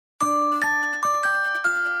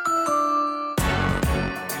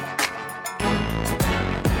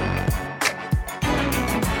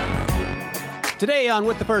Today on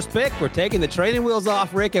With the First Pick, we're taking the training wheels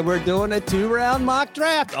off, Rick, and we're doing a 2-round mock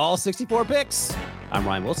draft, all 64 picks. I'm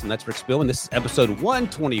Ryan Wilson. That's Rick Spielman. This is episode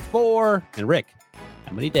 124. And Rick,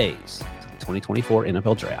 how many days to the 2024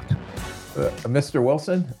 NFL Draft? Mr.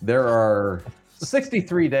 Wilson, there are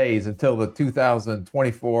 63 days until the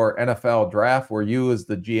 2024 NFL Draft, where you, as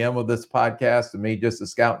the GM of this podcast, and me, just a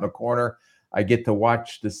scout in the corner, I get to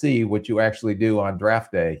watch to see what you actually do on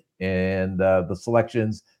draft day and the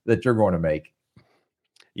selections that you're going to make.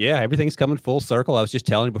 Yeah, everything's coming full circle. I was just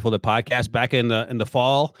telling you before the podcast, back in the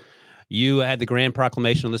fall, you had the grand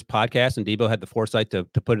proclamation on this podcast, and Debo had the foresight to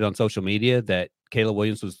put it on social media that Caleb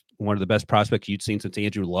Williams was one of the best prospects you'd seen since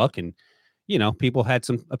Andrew Luck. And, you know, people had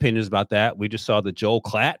some opinions about that. We just saw the Joel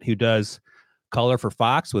Klatt, who does color for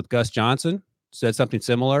Fox with Gus Johnson, said something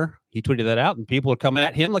similar. He tweeted that out, and people are coming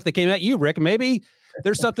at him like they came at you, Rick. Maybe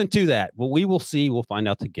there's something to that. Well, we will see. We'll find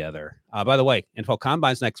out together. By the way, NFL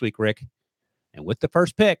Combine's next week, Rick. And with the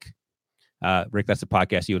first pick, Rick, that's the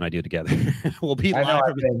podcast you and I do together. We'll be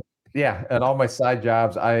live. Yeah, and all my side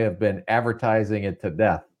jobs, I have been advertising it to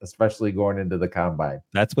death, especially going into the Combine.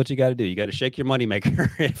 That's what you got to do. You got to shake your moneymaker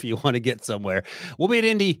if you want to get somewhere. We'll be at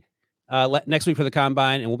Indy next week for the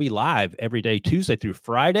Combine, and we'll be live every day, Tuesday through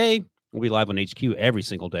Friday. We'll be live on HQ every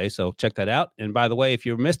single day, so check that out. And by the way, if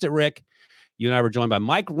you missed it, Rick, you and I were joined by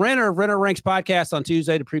Mike Renner of Renner Ranks Podcast on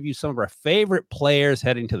Tuesday to preview some of our favorite players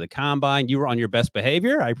heading to the Combine. You were on your best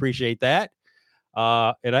behavior. I appreciate that.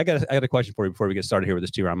 And I got a question for you before we get started here with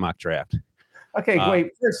this 2-round mock draft. Okay,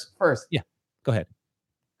 wait. First. Yeah, go ahead.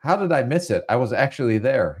 How did I miss it? I was actually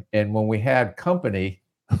there. And when we had company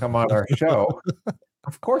come on our show,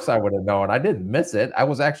 of course I would have known. I didn't miss it. I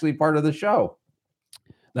was actually part of the show.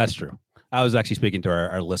 That's true. I was actually speaking to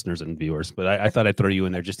our listeners and viewers, but I thought I'd throw you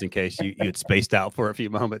in there just in case you had spaced out for a few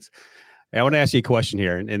moments. And I want to ask you a question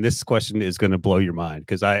here, and this question is going to blow your mind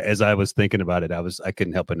because as I was thinking about it, I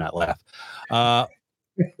couldn't help but not laugh.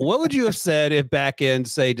 What would you have said if back in,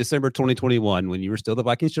 say, December 2021, when you were still the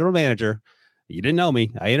Vikings general manager, you didn't know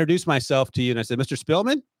me, I introduced myself to you and I said, Mr.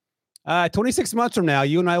 Spielman, 26 months from now,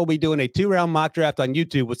 you and I will be doing a 2-round mock draft on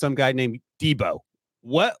YouTube with some guy named Debo.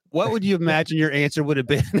 What would you imagine your answer would have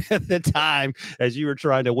been at the time as you were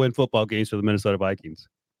trying to win football games for the Minnesota Vikings?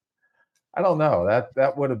 I don't know.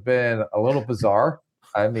 That would have been a little bizarre.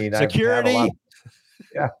 I mean, security.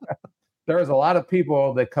 There was a lot of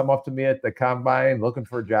people that come up to me at the Combine looking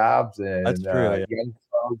for jobs, and that's true, young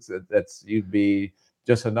folks. You'd be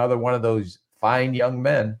just another one of those fine young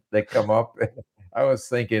men that come up. I was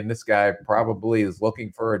thinking this guy probably is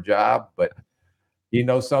looking for a job, but he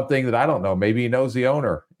knows something that I don't know. Maybe he knows the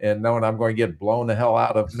owner, and knowing I'm going to get blown the hell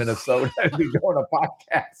out of Minnesota and be doing a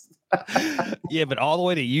podcast. Yeah, but all the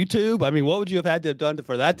way to YouTube? I mean, what would you have had to have done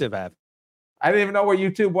for that to have happened? I didn't even know what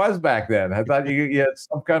YouTube was back then. I thought you had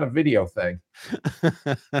some kind of video thing.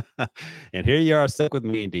 And here you are stuck with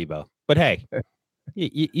me and Debo. But hey,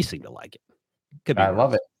 you seem to like it. Could be worse.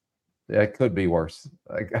 Love it. Yeah, it could be worse.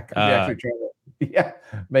 I could be actually trying to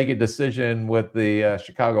make a decision with the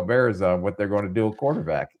Chicago Bears on what they're going to do at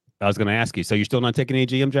quarterback. I was going to ask you, so you're still not taking any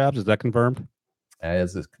GM jobs? Is that confirmed?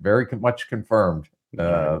 It's very much confirmed.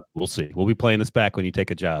 We'll see. We'll be playing this back when you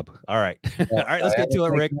take a job. All right. All right, let's get to it,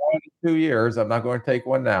 Rick. 2 years. I'm not going to take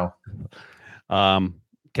one now. Can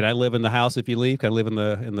I live in the house if you leave? Can I live in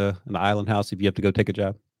the island house if you have to go take a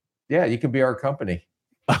job? Yeah, you can be our company.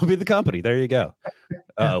 I'll be the company. There you go.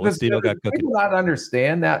 Does people not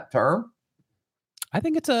understand that term? I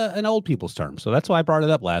think it's an old people's term. So that's why I brought it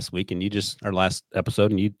up last week, and our last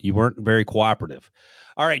episode, and you weren't very cooperative.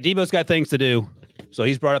 All right, Debo's got things to do. So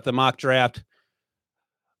he's brought up the mock draft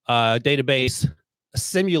database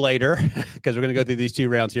simulator because we're going to go through these 2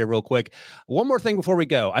 rounds here real quick. One more thing before we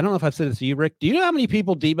go. I don't know if I've said this to you, Rick. Do you know how many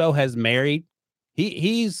people Debo has married?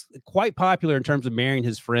 He's quite popular in terms of marrying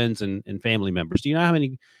his friends and family members. Do you know how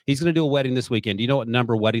many? He's going to do a wedding this weekend. Do you know what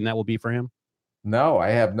number wedding that will be for him? No, I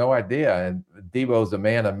have no idea. And Debo's a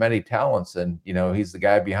man of many talents. And, you know, he's the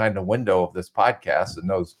guy behind the window of this podcast and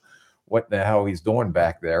knows what the hell he's doing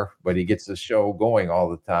back there. But he gets the show going all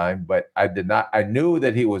the time. But I knew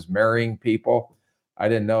that he was marrying people. I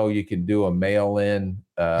didn't know you can do a mail-in,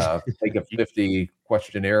 take a 50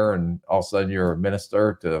 questionnaire, and all of a sudden you're a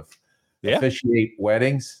minister to officiate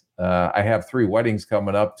weddings. I have 3 weddings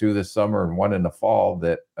coming up, 2 this summer and 1 in the fall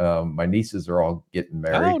that my nieces are all getting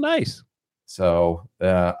married. Oh, nice. So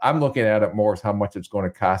I'm looking at it more as how much it's going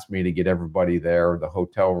to cost me to get everybody there, the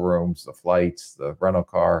hotel rooms, the flights, the rental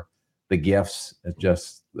car, the gifts.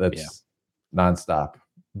 That's nonstop.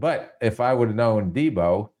 But if I would have known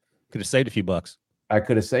Debo, could have saved a few bucks. I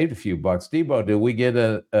could have saved a few bucks. Debo, do we get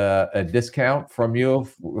a discount from you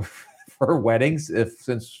for weddings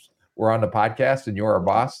since we're on the podcast and you're our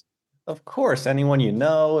boss? Of course, anyone you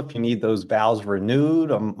know, if you need those valves renewed,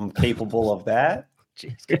 I'm capable of that.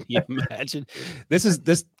 Jeez, can you imagine? This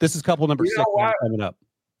is couple number You know 6 what? coming up.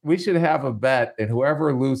 We should have a bet, and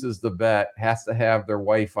whoever loses the bet has to have their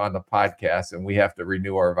wife on the podcast, and we have to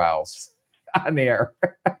renew our vows on the air.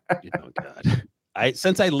 Oh God.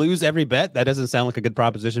 Since I lose every bet, that doesn't sound like a good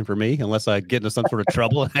proposition for me, unless I get into some sort of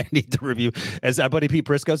trouble and I need to review. As our buddy Pete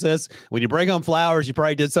Prisco says, when you bring home flowers, you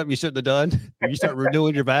probably did something you shouldn't have done. When you start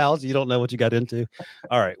renewing your vows, you don't know what you got into.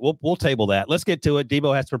 All right, we'll table that. Let's get to it.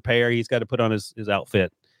 Debo has to prepare. He's got to put on his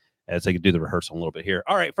outfit as they can do the rehearsal a little bit here.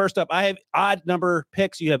 All right, first up, I have odd number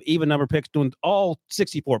picks. You have even number picks, doing all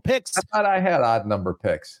 64 picks. I thought I had odd number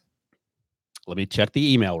picks. Let me check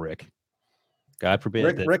the email, Rick. God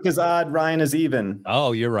forbid. Rick is odd. Ryan is even.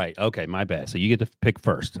 Oh, you're right. Okay, my bad. So you get to pick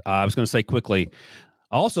first. I was going to say quickly,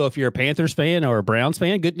 also, if you're a Panthers fan or a Browns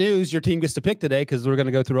fan, good news. Your team gets to pick today because we're going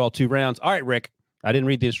to go through all 2 rounds. All right, Rick, I didn't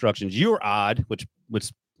read the instructions. You're odd, which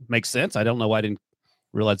makes sense. I don't know why I didn't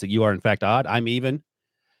realize that you are, in fact, odd. I'm even.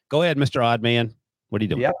 Go ahead, Mr. Odd Man. What are you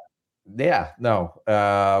doing? Yep. Yeah, no.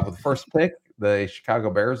 With the first pick, the Chicago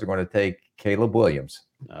Bears are going to take Caleb Williams.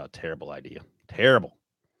 Oh, terrible idea. Terrible.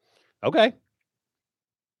 Okay.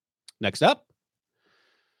 Next up,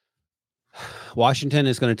 Washington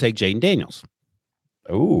is going to take Jaden Daniels.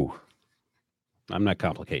 Ooh. I'm not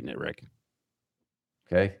complicating it, Rick.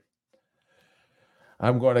 Okay.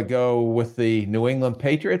 I'm going to go with the New England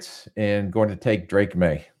Patriots and going to take Drake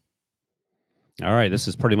May. All right. This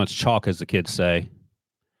is pretty much chalk, as the kids say.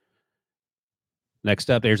 Next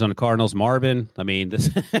up, Arizona Cardinals, Marvin. I mean, this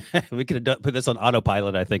we could have put this on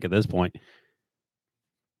autopilot, I think, at this point.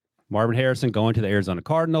 Marvin Harrison going to the Arizona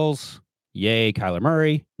Cardinals. Yay, Kyler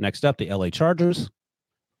Murray. Next up, the LA Chargers.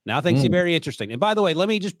 Now things seem very interesting. And by the way, let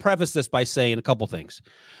me just preface this by saying a couple things.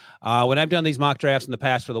 When I've done these mock drafts in the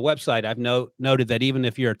past for the website, I've noted that even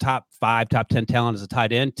if you're a top 5, top 10 talent as a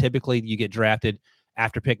tight end, typically you get drafted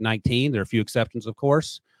after pick 19. There are a few exceptions, of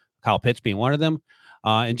course, Kyle Pitts being one of them.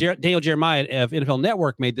 And Daniel Jeremiah of NFL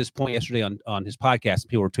Network made this point yesterday on his podcast.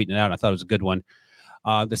 People were tweeting it out, and I thought it was a good one.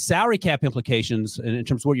 The salary cap implications in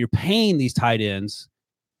terms of what you're paying these tight ends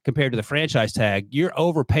compared to the franchise tag, you're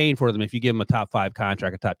overpaying for them if you give them a top 5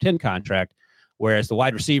 contract, a top 10 contract, whereas the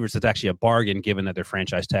wide receivers, it's actually a bargain given that their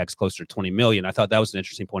franchise tag's closer to $20 million. I thought that was an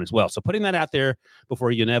interesting point as well. So putting that out there before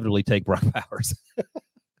you inevitably take Brock Bowers.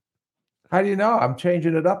 How do you know? I'm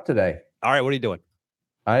changing it up today. All right, what are you doing?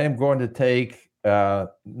 I am going to take,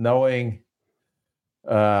 knowing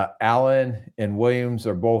Allen and Williams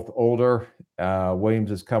are both older. Williams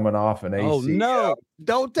is coming off an ACL. Oh, no.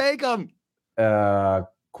 Don't take him.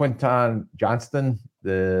 Quinton Johnston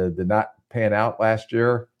did not pan out last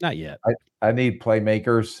year. Not yet. I need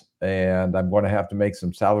playmakers, and I'm going to have to make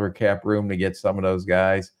some salary cap room to get some of those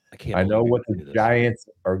guys. I know what the Giants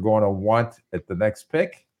are going to want at the next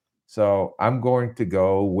pick, so I'm going to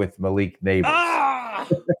go with Malik Neighbors. Ah!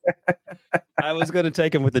 I was going to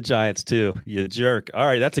take him with the Giants, too. You jerk. All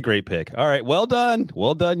right, that's a great pick. All right, well done.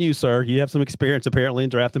 Well done, you, sir. You have some experience, apparently, in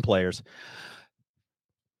drafting players.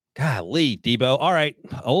 Golly, Debo. All right,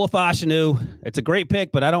 Olafashanu. It's a great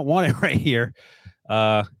pick, but I don't want it right here.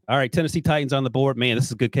 All right, Tennessee Titans on the board. Man, this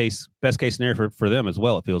is a good case, best case scenario for them as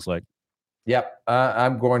well, it feels like. Yep,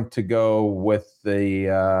 I'm going to go with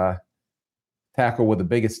the tackle with the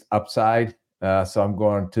biggest upside. So I'm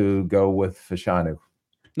going to go with Fashanu.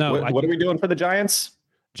 No, what are we doing for the Giants?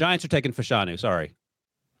 Giants are taking Fashanu. Sorry.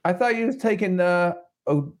 I thought you was taking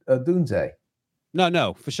Odunze. No,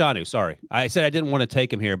 Fashanu. Sorry. I said I didn't want to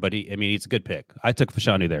take him here, but he's a good pick. I took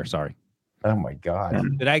Fashanu there. Sorry. Oh my God.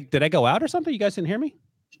 Did I go out or something? You guys didn't hear me?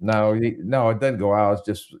 No, it didn't go out. It's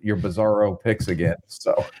just your bizarro picks again.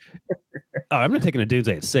 So I'm not taking a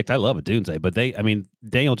Dunze at 6. I love a Dunze, but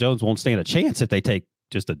Daniel Jones won't stand a chance if they take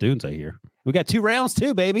just a Dunze here. We got 2 rounds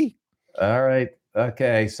too, baby. All right.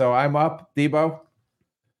 Okay. So I'm up, Debo.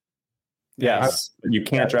 Yes. You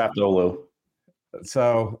can't draft Olu.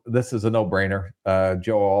 So this is a no-brainer.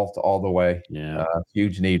 Joe Alt all the way. Yeah.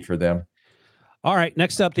 Huge need for them. All right.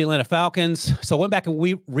 Next up, the Atlanta Falcons. So I went back and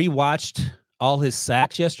we rewatched all his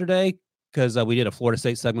sacks yesterday because we did a Florida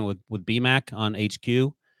State segment with BMAC on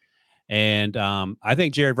HQ. And I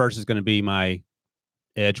think Jared Verse is going to be my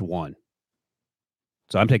edge 1.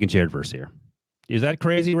 So I'm taking Jared Verse here. Is that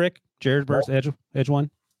crazy, Rick? Jared Verse, edge 1?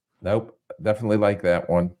 Nope. Definitely like that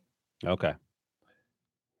one. Okay.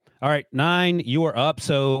 All right, 9, you are up.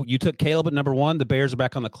 So you took Caleb at number 1. The Bears are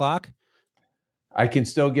back on the clock. I can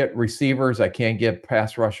still get receivers. I can't get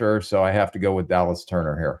pass rusher, so I have to go with Dallas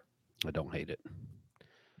Turner here. I don't hate it.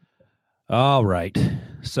 All right.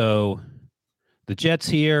 So the Jets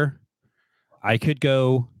here. I could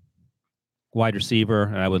go wide receiver,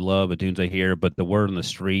 and I would love a Dunze here, but the word on the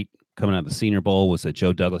street coming out of the Senior Bowl was that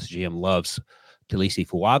Joe Douglas, GM, loves Talisi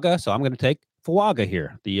Fuaga, so I'm going to take Fuaga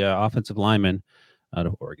here, the offensive lineman out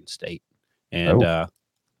of Oregon State. And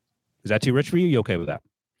is that too rich for you? You okay with that?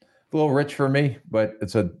 A little rich for me, but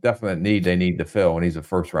it's a definite need they need to fill, and he's a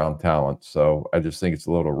first-round talent. So I just think it's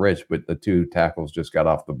a little rich, but the 2 tackles just got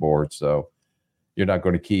off the board, so you're not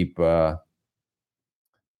going to keep Aaron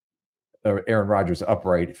Rodgers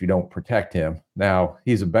upright if you don't protect him. Now,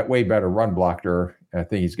 he's a way better run blocker. I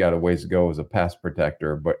think he's got a ways to go as a pass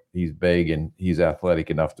protector, but he's big and he's athletic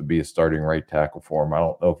enough to be a starting right tackle for him. I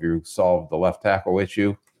don't know if you solved the left tackle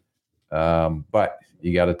issue, but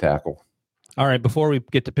you got to tackle. All right, before we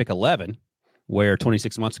get to pick 11, where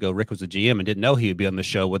 26 months ago Rick was the GM and didn't know he would be on the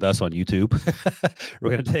show with us on YouTube, we're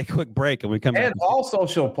going to take a quick break and we come back. And all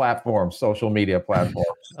social media platforms.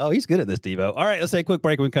 Oh, he's good at this, Devo. All right, let's take a quick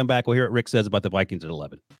break. When we come back, we'll hear what Rick says about the Vikings at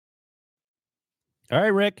 11. All right,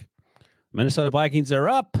 Rick. Minnesota Vikings are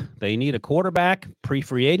up. They need a quarterback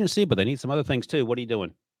pre-free agency, but they need some other things too. What are you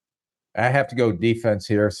doing? I have to go defense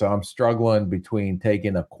here, so I'm struggling between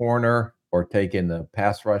taking a corner or taking the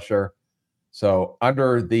pass rusher. So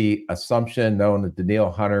under the assumption known that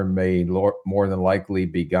Danielle Hunter may more than likely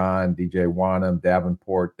be gone, DJ Wanham,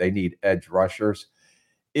 Davenport, they need edge rushers.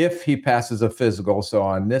 If he passes a physical, so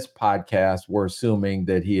on this podcast, we're assuming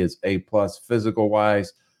that he is A+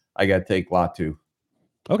 physical-wise, I got to take Latu.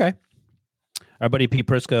 Okay. Our buddy Pete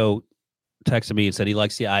Prisco texted me and said he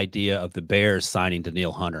likes the idea of the Bears signing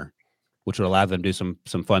Danielle Hunter, which would allow them to do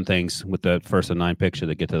some fun things with the first and 9 pick should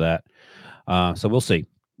they get to that. So we'll see.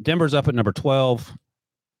 Denver's up at number 12.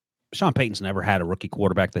 Sean Payton's never had a rookie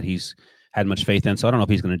quarterback that he's had much faith in, so I don't know if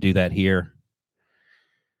he's going to do that here.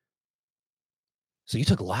 So you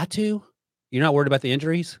took Latu? You're not worried about the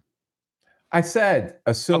injuries? I said,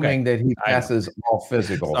 assuming that he passes all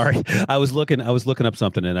physicals. Sorry, I was looking up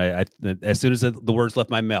something, and I as soon as the words left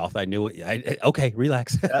my mouth, I knew it. Okay,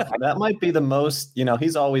 relax. that might be the most.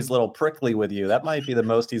 He's always a little prickly with you. That might be the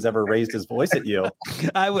most he's ever raised his voice at you.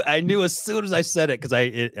 I knew as soon as I said it because I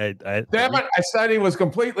damn it! I said he was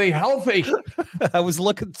completely healthy. I was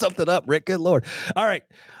looking something up, Rick. Good Lord. All right.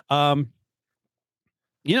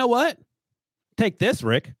 You know what? Take this,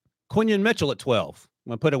 Rick. Quinion Mitchell at 12. I'm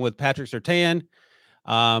going to put him with Patrick Surtain.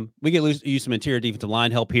 We get use some interior defensive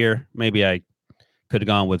line help here. Maybe I could have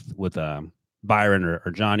gone with Byron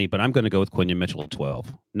or Johnny, but I'm going to go with Quinion Mitchell at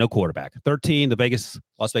 12. No quarterback. 13, the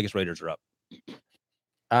Las Vegas Raiders are up. You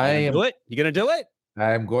going to do it?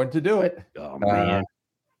 I'm going to do it. Oh, man.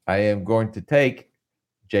 I am going to take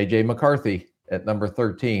J.J. McCarthy at number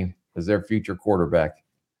 13 as their future quarterback.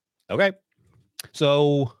 Okay.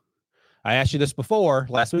 So I asked you this before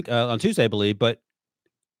last week on Tuesday, I believe, but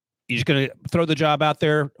you just going to throw the job out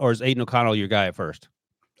there, or is Aiden O'Connell your guy at first?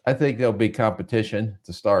 I think there'll be competition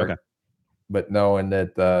to start, but knowing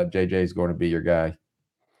that JJ is going to be your guy.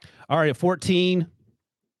 All right, at 14,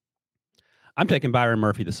 I'm taking Byron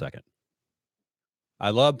Murphy the second.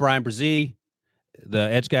 I love Brian Brzee. The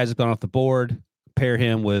edge guys have gone off the board. Pair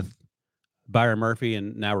him with Byron Murphy,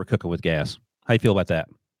 and now we're cooking with gas. How you feel about that?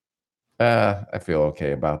 I feel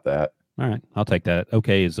okay about that. All right, I'll take that.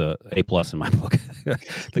 Okay is A+ in my book.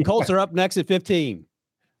 The Colts are up next at 15.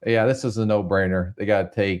 Yeah, this is a no-brainer. They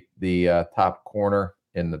got to take the top corner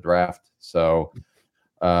in the draft. So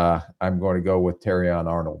I'm going to go with Terrion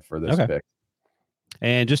Arnold for this pick.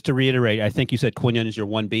 And just to reiterate, I think you said Quinion is your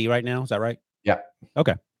 1B right now. Is that right? Yeah.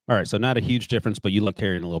 Okay. All right. So not a huge difference, but you like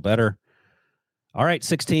Terrion a little better. All right.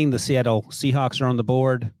 16, the Seattle Seahawks are on the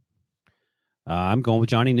board. I'm going with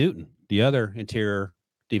Johnny Newton, the other interior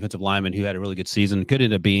defensive lineman who had a really good season. Could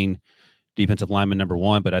end up being defensive lineman number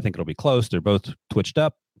 1, but I think it'll be close. They're both twitched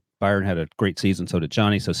up. Byron had a great season, so did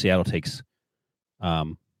Johnny. So Seattle takes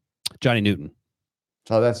Johnny Newton.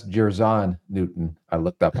 So that's Jerzon Newton. I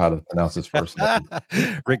looked up how to pronounce his first name.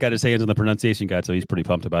 Rick got his hands on the pronunciation guide, so he's pretty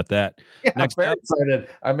pumped about that. Yeah, next up, excited.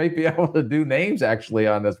 I may be able to do names actually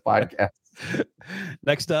on this podcast.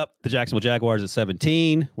 Next up, the Jacksonville Jaguars at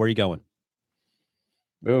 17. Where are you going?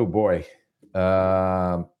 Oh boy.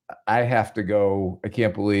 I have to go. I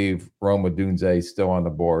can't believe Rome Odunze is still on the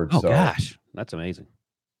board. Oh, gosh. That's amazing.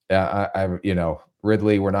 Yeah,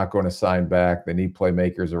 Ridley, we're not going to sign back. They need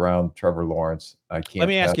playmakers around Trevor Lawrence. I can't. Let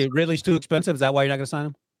me ask you, Ridley's too expensive. Is that why you're not going to sign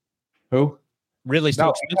him? Who? Ridley's too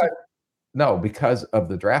expensive? Because of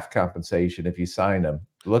the draft compensation. If you sign him,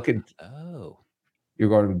 you're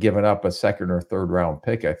going to be giving up a second or third round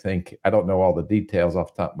pick. I think. I don't know all the details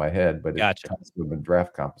off the top of my head, but it's been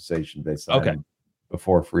draft compensation. They signed him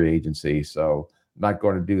before free agency. So I'm not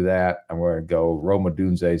going to do that. I'm going to go Rome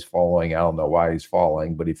Odunze is falling. I don't know why he's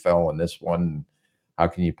falling, but he fell in this one. How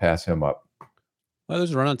can you pass him up? Well,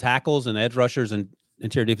 there's run on tackles and edge rushers and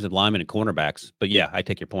interior defensive linemen and cornerbacks. But yeah, I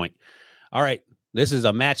take your point. All right. This is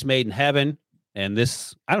a match made in heaven. And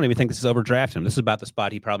this, I don't even think this is overdrafting him. This is about the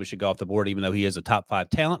spot he probably should go off the board, even though he is a top 5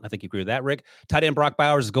 talent. I think you agree with that, Rick. Tight end Brock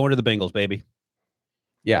Bowers is going to the Bengals, baby.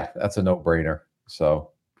 Yeah, that's a no-brainer.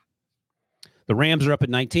 So the Rams are up at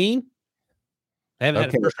 19. They haven't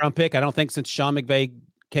had a first-round pick, I don't think, since Sean McVay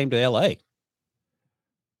came to L.A.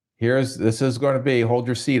 This is going to be, hold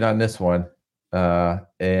your seat on this one.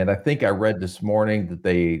 And I think I read this morning that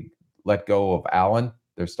they let go of Allen,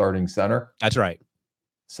 their starting center. That's right.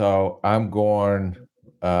 So I'm going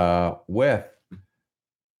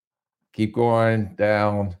keep going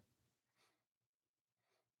down,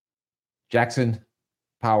 Jackson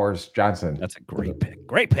Powers Johnson. That's a great pick.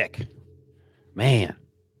 Great pick. Man,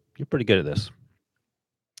 you're pretty good at this.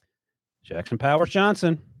 Jackson Powers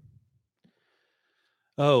Johnson.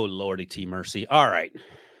 Oh, Lordy T. Mercy. All right.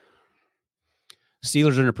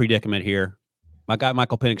 Steelers are in a predicament here. My guy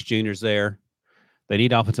Michael Penix Jr. is there. They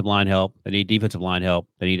need offensive line help. They need defensive line help.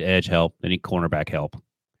 They need edge help. They need cornerback help.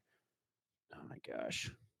 Oh, my gosh.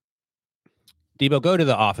 Debo, go to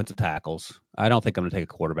the offensive tackles. I don't think I'm going to take a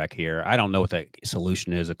quarterback here. I don't know what that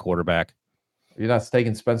solution is, a quarterback. You're not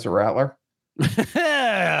taking Spencer Rattler? We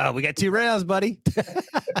got 2 rounds, buddy.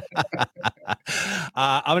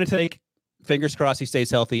 I'm going to take, fingers crossed he stays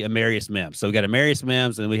healthy, Amarius Mims. So we got Amarius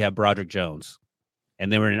Mims, and we have Broderick Jones.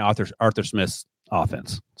 And then we're in Arthur Smith's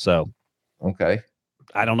offense. So, okay.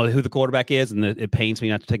 I don't know who the quarterback is, and it pains me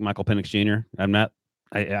not to take Michael Penix Jr. I'm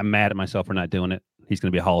mad at myself for not doing it. He's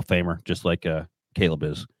going to be a Hall of Famer, just like Caleb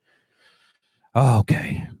is.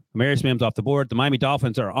 Okay. Amarius Mims off the board. The Miami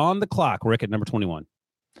Dolphins are on the clock. Rick at number 21.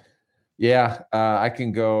 Yeah, I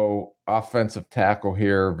can go offensive tackle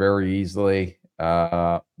here very easily.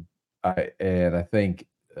 I think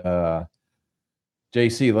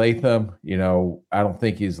J.C. Latham, I don't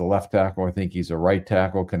think he's a left tackle. I think he's a right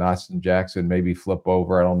tackle. Can Austin Jackson maybe flip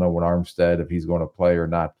over? I don't know what Armstead, if he's going to play or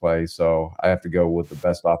not play. So I have to go with the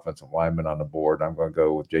best offensive lineman on the board. I'm going to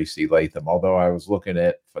go with J.C. Latham, although I was looking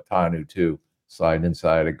at Fatanu too, slide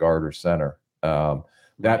inside a guard or center.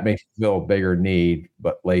 That makes me feel a bigger need,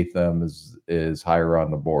 but Latham is higher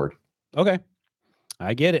on the board. Okay.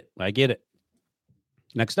 I get it.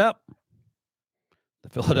 Next up. The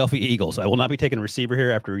Philadelphia Eagles. I will not be taking a receiver here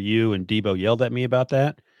after you and Debo yelled at me about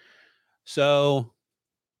that. So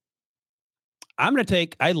I'm going to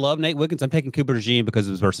take, I love Nate Wiggins. I'm taking Cooper DeJean because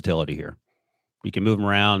of his versatility here. You can move him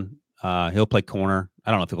around. He'll play corner. I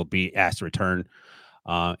don't know if he'll be asked to return.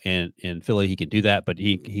 In Philly, he can do that, but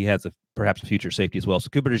he has perhaps a future safety as well. So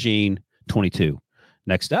Cooper DeJean, 22.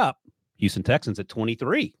 Next up, Houston Texans at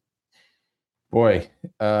 23. Boy,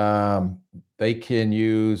 they can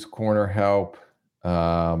use corner help.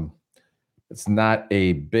 It's not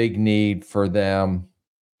a big need for them.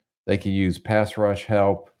 They can use pass rush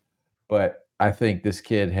help, but I think this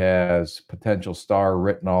kid has potential star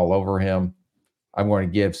written all over him. I'm going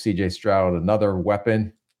to give CJ Stroud another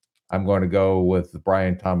weapon. I'm going to go with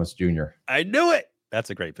Brian Thomas Jr. I knew it.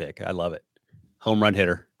 That's a great pick. I love it. Home run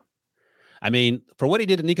hitter. I mean, for what he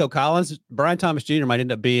did to Nico Collins, Brian Thomas Jr. might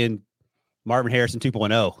end up being Marvin Harrison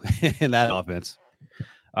 2.0 in that offense.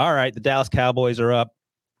 All right, the Dallas Cowboys are up.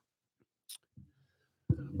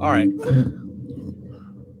 All right.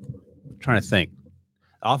 Trying to think.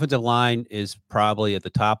 Offensive line is probably at the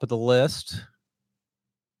top of the list.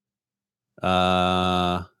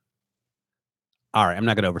 All right, I'm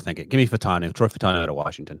not going to overthink it. Give me Fatanu. Troy Fatanu out of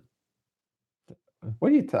Washington.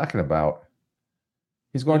 What are you talking about?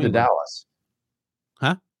 He's going to Dallas.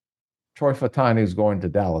 Huh? Troy Fatanu is going to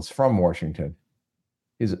Dallas from Washington.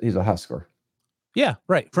 He's a Husker. Yeah,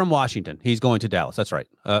 right. From Washington. He's going to Dallas. That's right.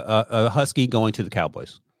 A Husky going to the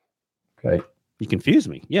Cowboys. Okay. You confused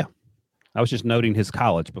me. Yeah. I was just noting his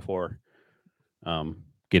college before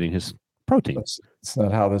getting his protein. It's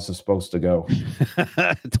not how this is supposed to go.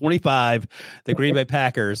 25. The Green Bay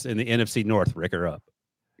Packers in the NFC North. Rick are up.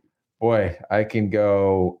 Boy, I can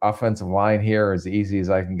go offensive line here as easy as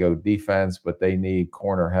I can go defense, but they need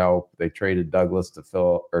corner help. They traded Douglas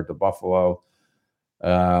to Buffalo.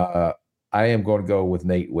 I am going to go with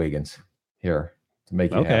Nate Wiggins here to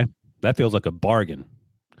make it happen. That feels like a bargain.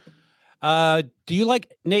 Do you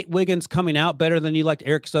like Nate Wiggins coming out better than you liked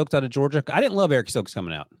Eric Stokes out of Georgia? I didn't love Eric Stokes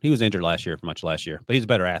coming out. He was injured last year, but he's a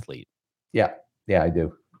better athlete. Yeah, I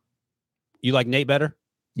do. You like Nate better?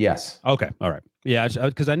 Yes. Okay. All right. Yeah,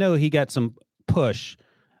 because I know he got some push.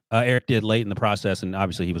 Eric did late in the process, and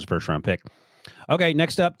obviously he was a first-round pick. Okay,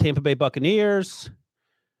 next up, Tampa Bay Buccaneers.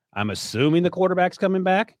 I'm assuming the quarterback's coming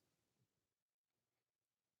back.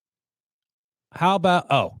 How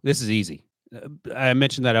about, this is easy. I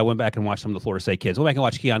mentioned that I went back and watched some of the Florida State kids. Went back and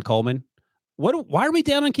watched Keon Coleman. Why are we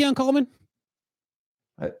down on Keon Coleman?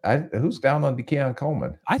 Who's down on Keon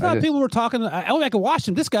Coleman? I thought people were talking. I went back and watched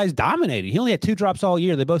him. This guy's dominating. He only had 2 drops all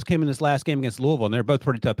year. They both came in this last game against Louisville, and they're both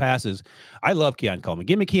pretty tough passes. I love Keon Coleman.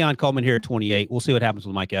 Give me Keon Coleman here at 28. We'll see what happens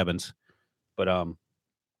with Mike Evans. But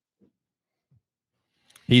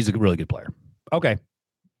he's a really good player. Okay.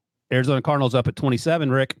 Arizona Cardinals up at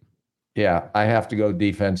 27, Rick. Yeah, I have to go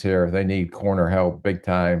defense here. They need corner help big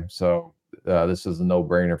time. So this is a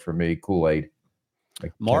no-brainer for me. Kool-Aid.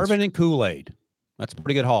 Marvin and Kool-Aid. That's a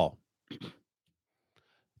pretty good haul.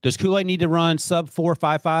 Does Kool-Aid need to run sub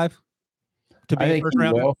 4.55 to be first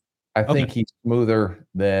round? I think he's smoother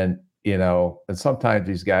than, and sometimes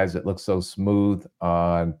these guys that look so smooth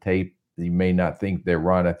on tape, you may not think they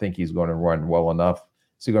run. I think he's going to run well enough.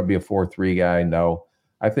 Is he going to be a 4.3 guy? No.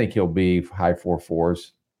 I think he'll be high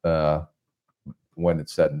 4.4s when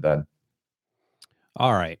it's said and done.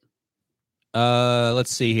 All right.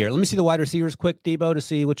 Let's see here. Let me see the wide receivers quick, Debo, to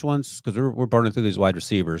see which ones, because we're burning through these wide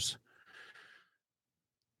receivers.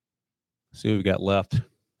 See what we got left.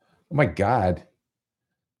 Oh my God.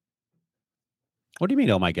 What do you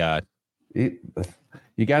mean, oh my God?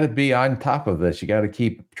 You got to be on top of this. You got to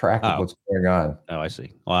keep track of what's going on. Oh, I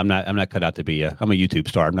see. Well, I'm not cut out to be I'm a YouTube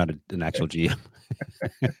star. I'm not an actual GM.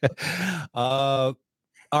 All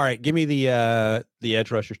right. Give me the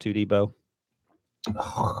edge rushers too, Debo.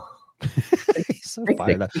 He's so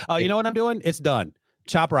fired up. Oh, you know what I'm doing? It's done.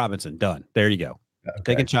 Chop Robinson, done. There you go. Okay.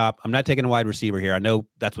 Taking Chop. I'm not taking a wide receiver here. I know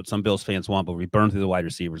that's what some Bills fans want, but we burn through the wide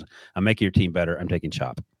receivers. I'm making your team better. I'm taking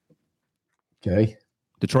Chop. Okay.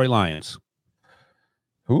 Detroit Lions.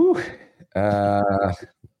 Ooh. Are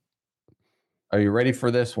you ready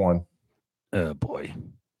for this one? Oh, boy.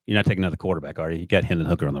 You're not taking another quarterback, are you? You got Hendon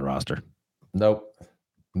Hooker on the roster. Nope.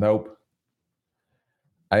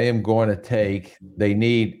 I am going to take – they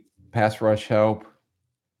need pass rush help.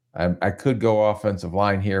 I could go offensive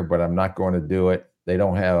line here, but I'm not going to do it. They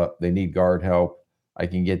need guard help. I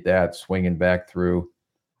can get that swinging back through.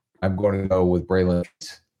 I'm going to go with Braylon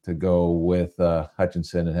to go with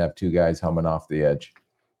Hutchinson and have 2 guys humming off the edge.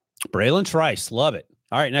 Braylon Trice, love it.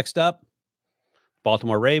 All right, next up,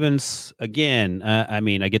 Baltimore Ravens. Again,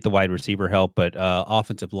 I get the wide receiver help, but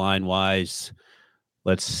offensive line-wise,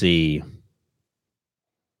 let's see.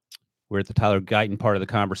 We're at the Tyler Guyton part of the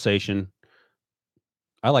conversation.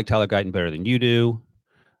 I like Tyler Guyton better than you do.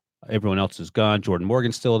 Everyone else is gone. Jordan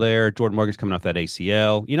Morgan's still there. Jordan Morgan's coming off that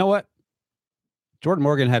ACL. You know what? Jordan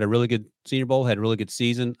Morgan had a really good Senior Bowl, had a really good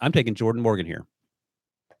season. I'm taking Jordan Morgan here.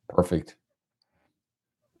 Perfect.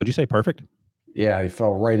 Would you say perfect? Yeah, he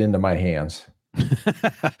fell right into my hands. All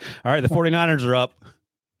right, the 49ers are up.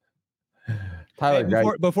 Tyler,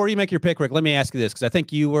 hey, before you make your pick, Rick, let me ask you this, because I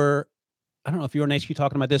think you were, I don't know if you were in HQ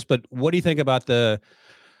talking about this, but what do you think about the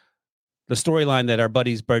storyline that our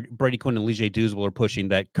buddies Brady Quinn and Leger Douzable are pushing,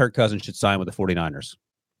 that Kirk Cousins should sign with the 49ers?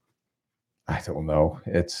 I don't know.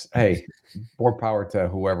 It's, hey, more power to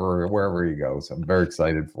wherever he goes. I'm very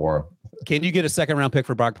excited for him. Can you get a second-round pick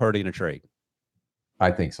for Brock Purdy in a trade? I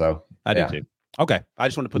think so. I do too. Okay. I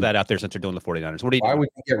just want to put that out there since they're doing the 49ers. What do you Why would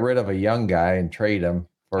you get rid of a young guy and trade him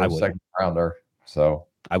for a second rounder? So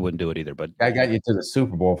I wouldn't do it either. But I got you to the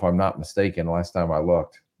Super Bowl, if I'm not mistaken, last time I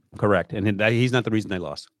looked. Correct. And he's not the reason they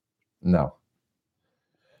lost. No.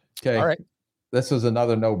 Okay. All right. This is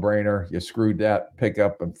another no-brainer. You screwed that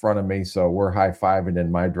pickup in front of me, so we're high-fiving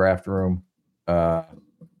in my draft room. I'm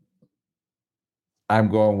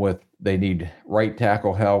going with they need right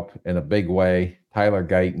tackle help in a big way. Tyler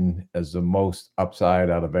Guyton is the most upside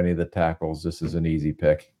out of any of the tackles. This is an easy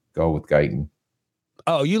pick. Go with Guyton.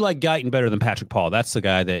 Oh, you like Guyton better than Patrick Paul. That's the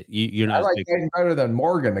guy that you're not. I like Guyton better than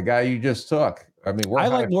Morgan, the guy you just took. I mean, I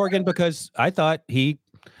like Morgan because I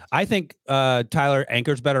think Tyler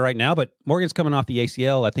Anchor's better right now, but Morgan's coming off the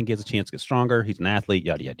ACL. I think he has a chance to get stronger. He's an athlete,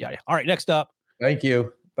 yada, yada, yada. All right, next up. Thank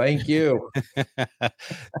you.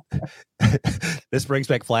 This brings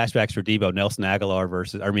back flashbacks for Debo. Nelson Aguilar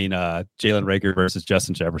Jalen Reagor versus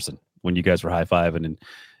Justin Jefferson when you guys were high-fiving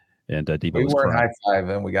and Debo we was weren't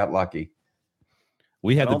high-fiving. We got lucky.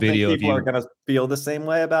 We had the video of you. People are going to feel the same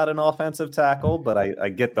way about an offensive tackle, but I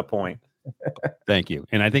get the point. Thank you.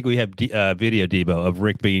 And I think we have video, Debo, of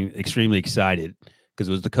Rick being extremely excited because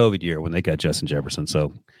it was the COVID year when they got Justin Jefferson.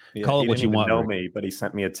 So call it what you want. He didn't know me, but he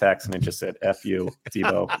sent me a text and it just said, F you,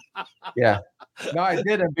 Debo. Yeah. No, I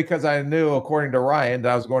didn't because I knew, according to Ryan,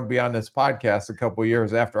 that I was going to be on this podcast a couple of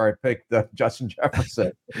years after I picked Justin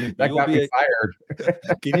Jefferson. That got me fired.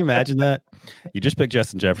 Can you imagine that? You just picked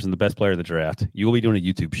Justin Jefferson, the best player of the draft. You will be doing a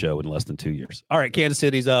YouTube show in less than 2 years. All right, Kansas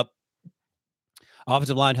City's up.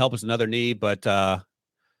 Offensive line help is another need, but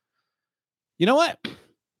You know what?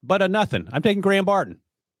 But nothing. I'm taking Graham Barton.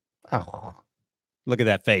 Oh, Look at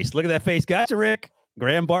that face. Look at that face. Gotcha, Rick.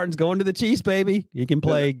 Graham Barton's going to the Chiefs, baby. He can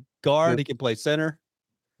play guard. He can play center.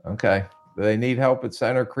 okay. Do they need help at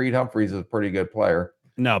center? Creed Humphreys is a pretty good player.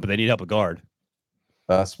 No, but they need help at guard.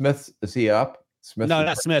 Smith, is he up? Smith, No,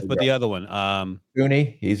 not Smith, but the other one.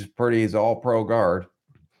 Cooney, he's all pro guard.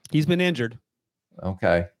 He's been injured.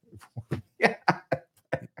 Okay.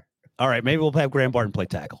 All right, maybe we'll have Graham Barton play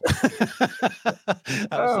tackle.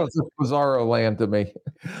 Oh, it's a bizarro land to me.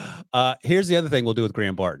 Here's the other thing we'll do with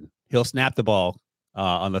Graham Barton. He'll snap the ball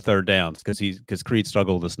on the third downs because Creed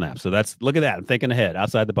struggled to snap. So look at that. I'm thinking ahead,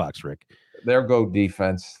 outside the box, Rick. There go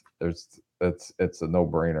defense. It's a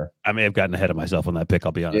no-brainer. I may have gotten ahead of myself on that pick.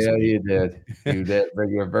 I'll be honest. Yeah, with you did. You did.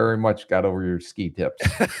 You very much got over your ski tips.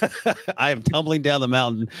 I am tumbling down the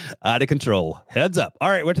mountain out of control. Heads up. All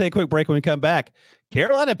right, we'll take a quick break when we come back.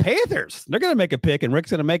 Carolina Panthers. They're going to make a pick, and Rick's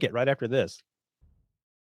going to make it right after this.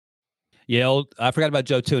 Yeah, I forgot about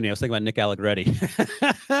Joe Tooney. I was thinking about Nick Allegretti.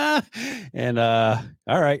 And all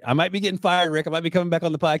right, I might be getting fired, Rick. I might be coming back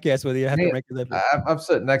on the podcast with you. I'm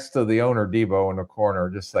sitting next to the owner, Debo, in the corner,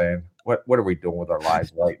 just saying, what are we doing with our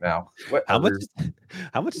lives right now? How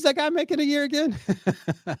much is that guy making a year again?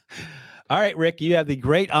 All right, Rick, you have the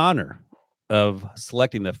great honor of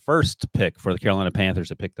selecting the first pick for the Carolina Panthers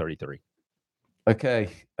at pick 33. Okay.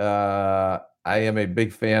 I am a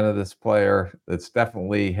big fan of this player. It's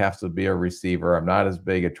definitely has to be a receiver. I'm not as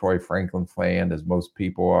big a Troy Franklin fan as most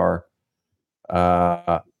people are.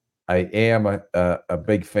 I am a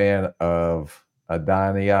big fan of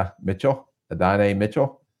Adonai Mitchell.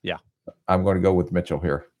 Yeah. I'm going to go with Mitchell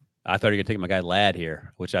here. I thought you were going to take my guy Ladd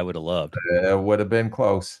here, which I would have loved. It would have been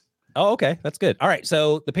close. Oh, okay. That's good. All right.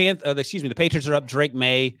 So the Patriots are up. Drake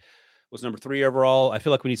May was number 3 overall. I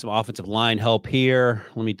feel like we need some offensive line help here.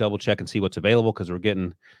 Let me double check and see what's available because we're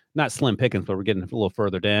getting not slim pickings, but we're getting a little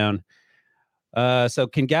further down. So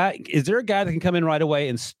is there a guy that can come in right away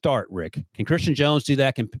and start, Rick? Can Christian Jones do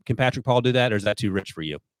that? Can Patrick Paul do that? Or is that too rich for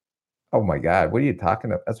you? Oh my God. What are you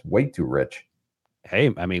talking about? That's way too rich.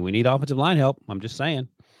 Hey, I mean, we need offensive line help. I'm just saying.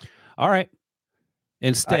 All right.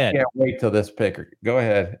 Instead, I can't wait till this pick. Go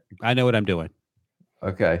ahead. I know what I'm doing.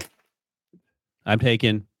 Okay. I'm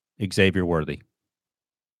taking Xavier Worthy,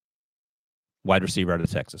 wide receiver out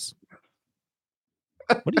of Texas.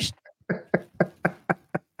 What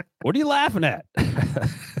are you laughing at?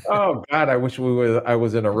 Oh God, I wish I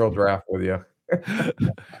was in a real draft with you.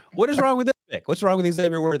 What is wrong with this pick? What's wrong with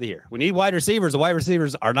Xavier Worthy here? We need wide receivers. The wide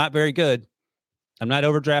receivers are not very good. I'm not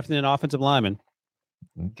overdrafting an offensive lineman.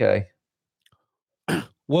 Okay.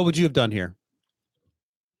 What would you have done here?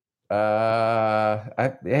 I'm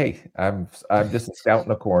just a scout in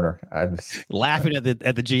the corner. I'm laughing at the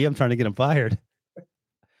GM trying to get him fired.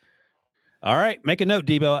 All right, make a note,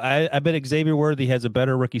 Debo. I bet Xavier Worthy has a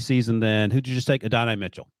better rookie season than who'd you just take? Adonai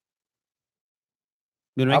Mitchell.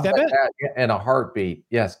 You want to make that bet? In a heartbeat.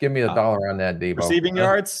 Yes, give me $1 on that, Debo. Receiving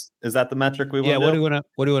yards? Is that the metric we want? Yeah. What do you want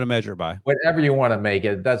to measure by? Whatever you want to make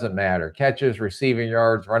it. It doesn't matter. Catches, receiving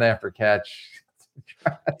yards, run after catch.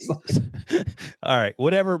 All right,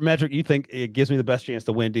 whatever metric you think it gives me the best chance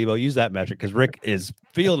to win, Debo, use that metric because Rick is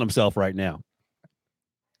feeling himself right now.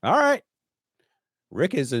 All right,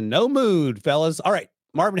 Rick is in no mood, fellas. All right,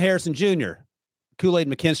 Marvin Harrison Jr., Kool-Aid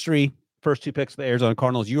McKinstry, first 2 picks of the Arizona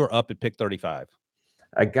Cardinals. You are up at pick 35.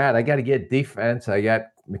 I got to get defense. I got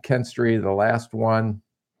McKinstry, the last one.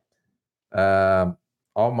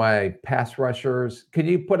 All my pass rushers. Can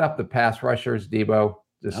you put up the pass rushers, Debo?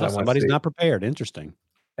 Somebody's not prepared. Interesting.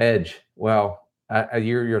 Edge. Well,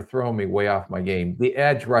 you're throwing me way off my game. The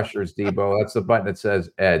edge rushers, Debo. That's the button that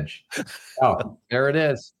says edge. Oh, there it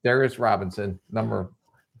is. There is Robinson. I'm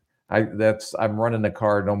running the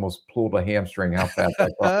card and almost pulled a hamstring. How fast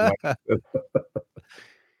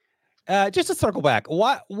I just to circle back,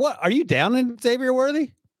 what are you down in Xavier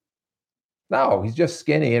Worthy? No, he's just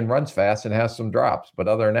skinny and runs fast and has some drops. But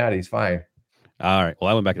other than that, he's fine. All right. Well,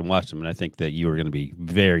 I went back and watched him, and I think that you are going to be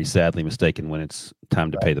very sadly mistaken when it's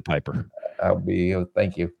time to pay the piper. I'll be.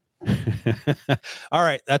 Thank you. All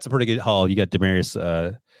right. That's a pretty good haul. You got Demarius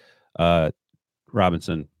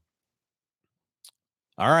Robinson.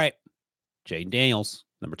 All right. Jaden Daniels,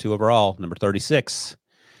 number 2 overall, number 36.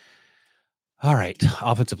 All right.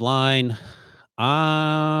 Offensive line.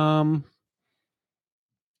 Go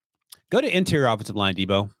to interior offensive line,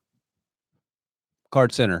 Debo.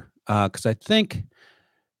 Card center. Because I think,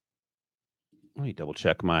 let me double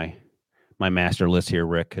check my master list here,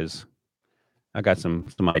 Rick, because I got some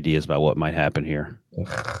ideas about what might happen here.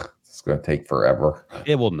 It's going to take forever.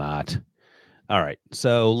 It will not. All right.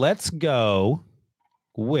 So let's go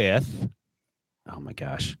with, oh my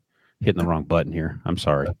gosh, hitting the wrong button here. I'm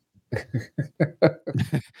sorry.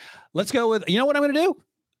 Let's go with, you know what I'm going to do?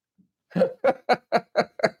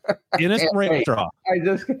 Ennis Rakestraw. I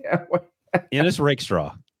just can't wait. Ennis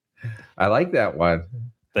Rakestraw. I like that one.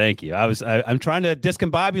 Thank you. I'm trying to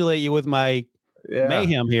discombobulate you with my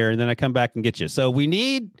mayhem here, and then I come back and get you. So we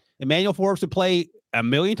need Emmanuel Forbes to play a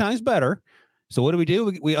million times better. So what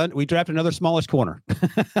do? We draft another smallish corner.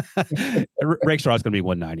 Rakestraw is going to be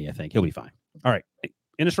 190, I think. He'll be fine. All right.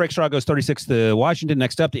 Ennis Rakestraw goes 36 to Washington.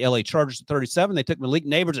 Next up, the LA Chargers at 37. They took Malik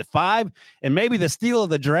Neighbors at 5. And maybe the steal of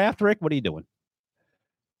the draft, Rick. What are you doing?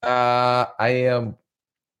 I am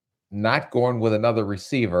not going with another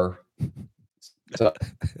receiver. So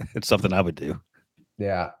it's something I would do.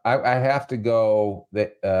 Yeah, I have to go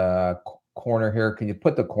the corner here. Can you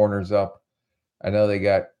put the corners up? I know they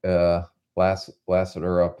got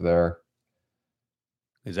Lassiter up there.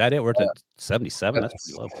 Is that it? We're at 77.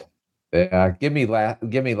 That's pretty low. Yeah, give me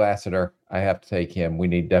Lassiter. I have to take him.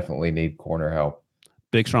 We definitely need corner help.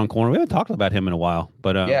 Big strong corner. We haven't talked about him in a while,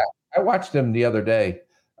 but yeah, I watched him the other day.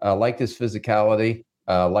 Liked his physicality.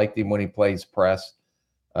 Liked him when he plays press.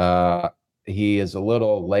 He is a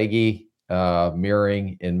little leggy,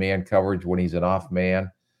 mirroring in man coverage when he's an off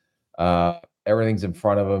man. Everything's in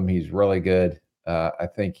front of him. He's really good. I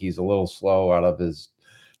think he's a little slow out of his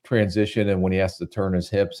transition and when he has to turn his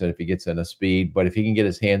hips and if he gets into speed. But if he can get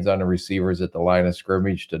his hands on the receivers at the line of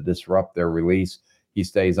scrimmage to disrupt their release, he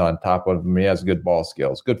stays on top of them. He has good ball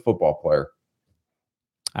skills. Good football player.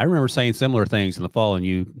 I remember saying similar things in the fall and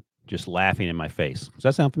you just laughing in my face. Does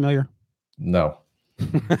that sound familiar? No.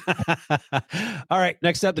 All right.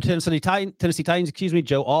 Next up, the Tennessee Titans,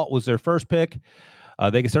 Joe Alt was their first pick.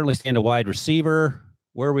 They can certainly stand a wide receiver.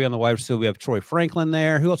 Where are we on the wide receiver? We have Troy Franklin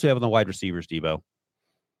there. Who else do we have on the wide receivers, Debo?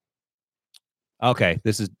 Okay,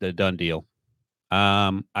 this is the done deal.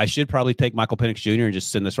 I should probably take Michael Penix Jr. and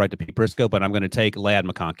just send this right to Pete Prisco, but I'm going to take Ladd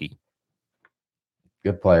McConkey.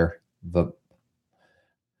 Good player.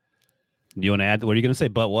 You want to add? What are you going to say?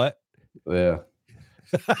 But what? Yeah.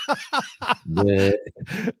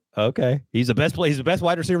 Okay. He's the best He's the best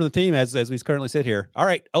wide receiver of the team as we currently sit here. All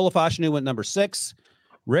right. Olafashinu went number 6.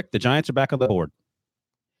 Rick, the Giants are back on the board.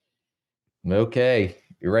 Okay.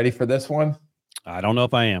 You ready for this one? I don't know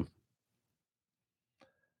if I am.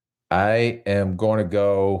 I am going to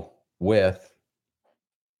go with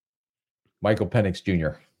Michael Penix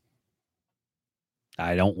Jr.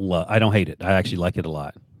 I don't hate it. I actually like it a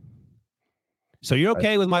lot. So you're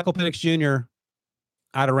okay with Michael Penix Jr.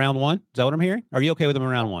 out of round 1? Is that what I'm hearing? Are you okay with him in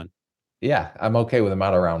round 1? Yeah, I'm okay with him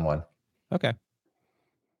out of round 1. Okay.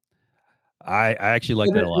 I actually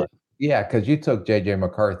like that a lot. Yeah, because you took J.J.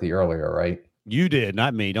 McCarthy earlier, right? You did,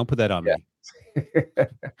 not me. Don't put that on me.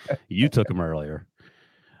 You took him earlier.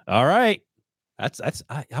 All right. I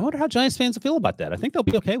wonder how Giants fans feel about that. I think they'll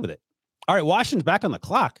be okay with it. All right, Washington's back on the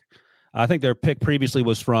clock. I think their pick previously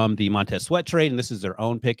was from the Montez Sweat trade, and this is their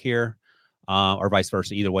own pick here, or vice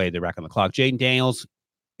versa. Either way, they're back on the clock. Jaden Daniels,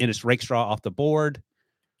 Ennis Rakestraw off the board.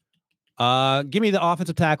 Give me the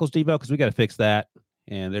offensive tackles, Debo, because we got to fix that.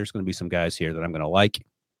 And there's going to be some guys here that I'm going to like.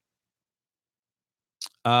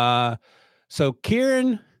 So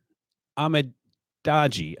Kieran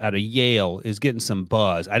Ahmadaji out of Yale is getting some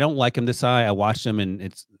buzz. I don't like him this high. I watched him, and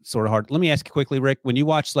it's sort of hard. Let me ask you quickly, Rick. When you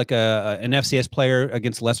watch like an FCS player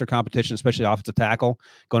against lesser competition, especially offensive tackle,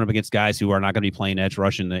 going up against guys who are not going to be playing edge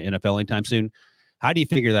rush in the NFL anytime soon, how do you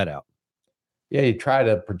figure that out? Yeah, you try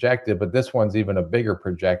to project it, but this one's even a bigger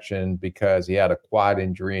projection because he had a quad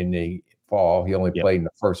injury in the fall. He only played in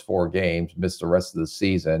the first 4 games, missed the rest of the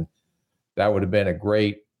season. That would have been a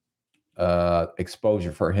great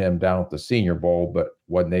exposure for him down at the Senior Bowl, but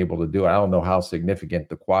wasn't able to do it. I don't know how significant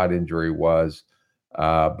the quad injury was,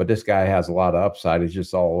 but this guy has a lot of upside. He's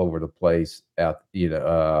just all over the place,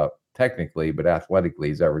 technically, but athletically,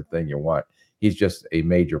 he's everything you want. He's just a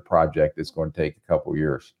major project that's going to take a couple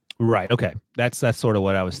years. Right. Okay. That's sort of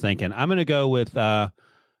what I was thinking. I'm going to go with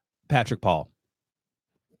Patrick Paul,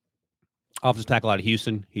 offensive tackle out of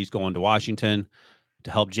Houston. He's going to Washington to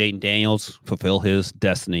help Jaden Daniels fulfill his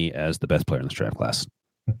destiny as the best player in this draft class.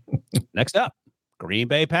 Next up, Green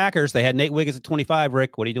Bay Packers. They had Nate Wiggins at 25.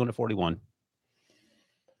 Rick, what are you doing at 41?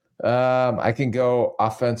 I can go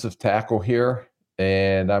offensive tackle here,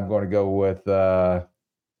 and I'm going to go with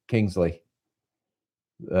Kingsley.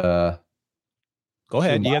 Go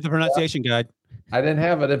ahead. Do you have the pronunciation guide? I didn't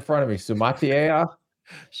have it in front of me. Sumatia?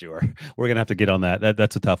 Sure. We're going to have to get on that.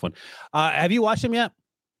 That's a tough one. Have you watched him yet?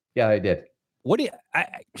 Yeah, I did. What do you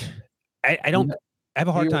I don't I have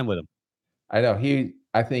a hard time with him. I know.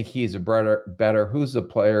 I think he's a better. Who's the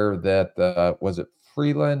player that was it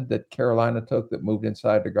Freeland that Carolina took that moved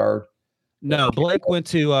inside the guard? No, Blake went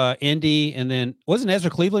to Indy, and then wasn't Ezra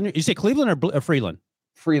Cleveland? You say Cleveland or Freeland?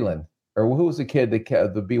 Freeland, or who was the kid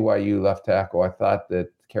that the BYU left tackle? I thought that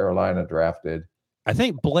Carolina drafted. I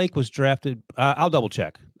think Blake was drafted. I'll double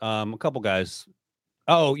check. A couple guys.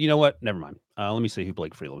 Oh, you know what? Never mind. Let me see who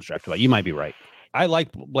Blake Freeland was drafted by. You might be right. I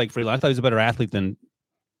like Blake Freeland. I thought he was a better athlete than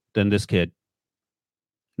this kid.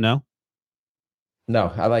 No?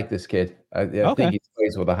 No, I like this kid. I think he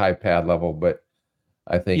plays with a high pad level, but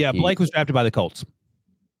I think Blake was drafted by the Colts.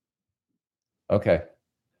 Okay.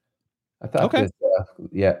 I thought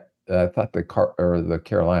that I thought the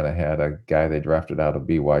Carolina had a guy they drafted out of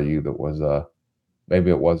BYU that was maybe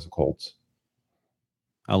it was the Colts.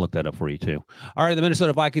 I'll look that up for you too. All right, the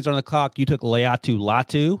Minnesota Vikings are on the clock. You took Leatu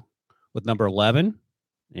Latu with number 11.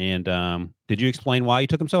 And did you explain why you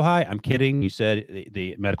took him so high? I'm kidding. You said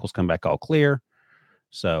the medicals come back all clear.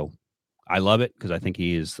 So I love it because I think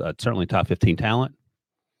he is certainly top 15 talent.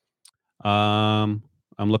 I'm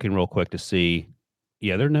looking real quick to see.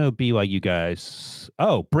 Yeah, there are no BYU guys.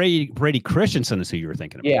 Oh, Brady Christensen is who you were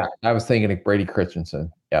thinking about. Yeah, I was thinking of Brady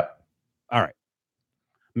Christensen. Yep. All right.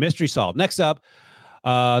 Mystery solved. Next up,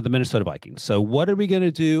 the Minnesota Vikings. So what are we going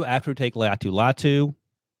to do after we take Latu?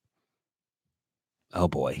 Oh,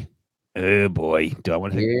 boy. Oh, boy. Do I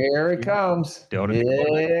want to think? Here it comes. Here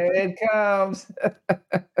it comes.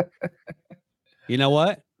 You know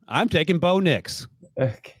what? I'm taking Bo Nix.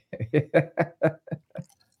 Okay.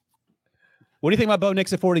 What do you think about Bo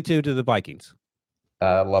Nix at 42 to the Vikings?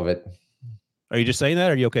 I love it. Are you just saying that,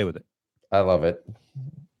 or are you okay with it? I love it.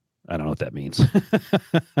 I don't know what that means.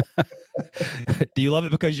 Do you love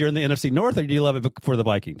it because you're in the NFC North, or do you love it for the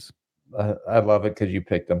Vikings? I love it because you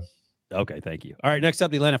picked them. Okay, thank you. All right, next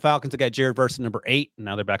up, the Atlanta Falcons. I got Jared Verse number 8, and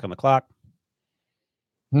now they're back on the clock.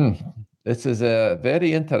 This is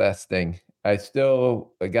very interesting. I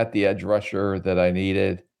got the edge rusher that I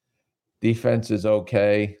needed. Defense is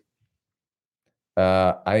okay.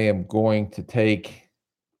 I am going to take.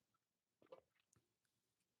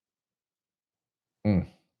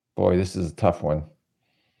 Boy, this is a tough one.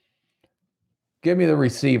 Give me the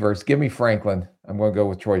receivers. Give me Franklin. I'm going to go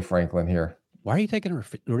with Troy Franklin here. Why are you taking a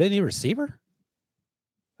receiver?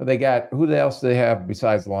 Who else do they have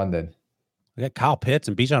besides London? We got Kyle Pitts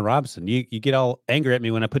and Bijan Robinson. You get all angry at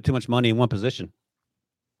me when I put too much money in one position.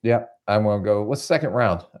 Yeah, I'm going to go. What's second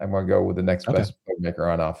round? I'm going to go with the next best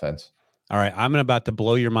playmaker on offense. All right, I'm about to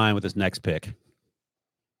blow your mind with this next pick.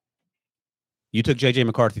 You took J.J.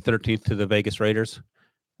 McCarthy 13th to the Vegas Raiders.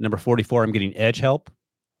 Number 44, I'm getting edge help.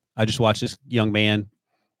 I just watched this young man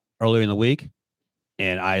earlier in the week,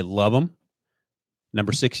 and I love him.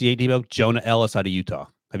 Number 68, Debo, Jonah Ellis out of Utah.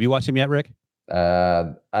 Have you watched him yet, Rick?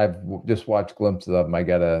 I've just watched glimpses of him. I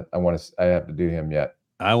have to do him yet.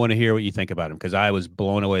 I want to hear what you think about him because I was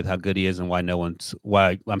blown away with how good he is and why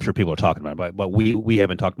I'm sure people are talking about him, but we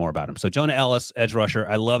haven't talked more about him. So Jonah Ellis, edge rusher.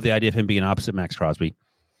 I love the idea of him being opposite Max Crosby.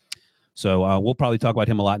 So we'll probably talk about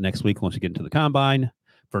him a lot next week once we get into the combine.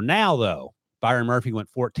 For now, though, Byron Murphy went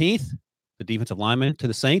 14th, the defensive lineman to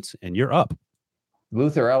the Saints, and you're up.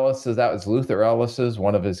 Luther Ellis Luther Ellis's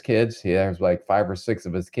one of his kids. He has like 5 or 6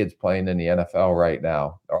 of his kids playing in the NFL right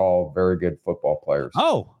now. They're all very good football players.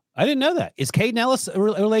 Oh, I didn't know that. Is Caden Ellis a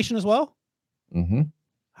relation as well? Mm-hmm.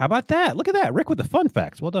 How about that? Look at that. Rick with the fun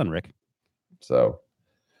facts. Well done, Rick. So,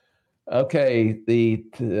 okay, the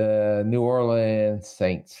New Orleans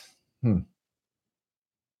Saints.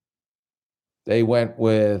 They went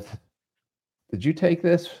with, did you take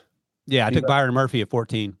this? Yeah, I took Byron Murphy at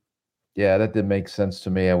 14. Yeah, that didn't make sense to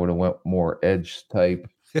me. I would have went more edge type.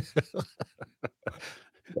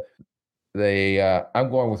 I'm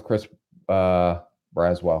going with Chris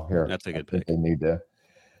Braswell here. That's a good pick. They need the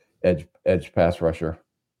edge pass rusher.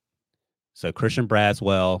 So Christian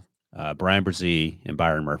Braswell, Brian Brzee, and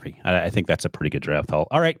Byron Murphy. I think that's a pretty good draft haul.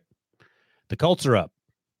 All right. The Colts are up.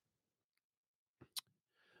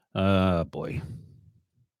 Boy.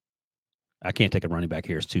 I can't take a running back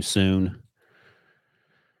here. It's too soon.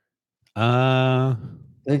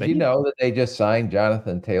 Did you know that they just signed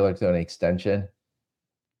Jonathan Taylor to an extension?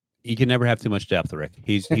 You can never have too much depth, Rick.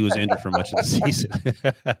 He was injured for much of the season.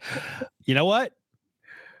 You know what?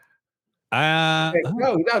 No,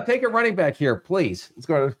 take a running back here, please.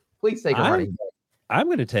 Please take a running back. I'm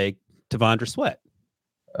going to take Devondre Sweat.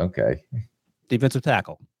 Okay. Defensive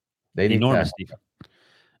tackle. They need enormous defense.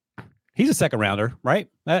 He's a second rounder, right?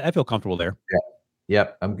 I feel comfortable there. Yeah.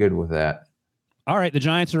 Yep, I'm good with that. All right, the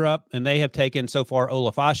Giants are up, and they have taken so far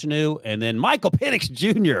Olaf Ashanu and then Michael Penix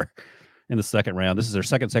Jr. in the second round. This is their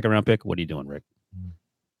second round pick. What are you doing, Rick?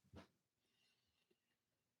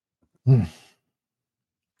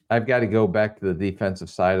 I've got to go back to the defensive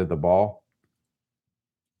side of the ball.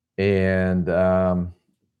 And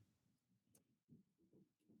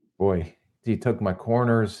boy, he took my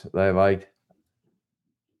corners that I liked.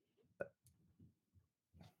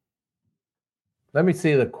 Let me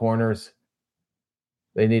see the corners.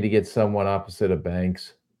 They need to get someone opposite of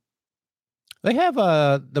Banks. They have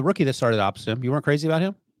the rookie that started opposite him. You weren't crazy about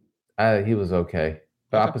him? He was okay.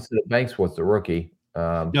 The opposite of Banks was the rookie.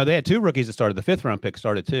 No, they had two rookies that started. The 5th round pick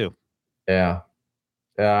started too. Yeah.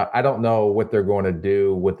 I don't know what they're going to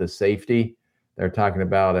do with the safety. They're talking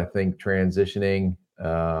about, I think, transitioning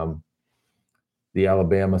the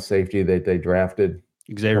Alabama safety that they drafted.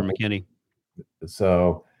 Xavier McKinney.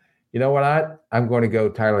 So, you know what? I'm going to go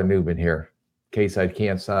Tyler Newman here in case I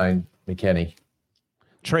can't sign McKinney.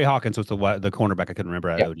 Trey Hawkins was the cornerback I couldn't remember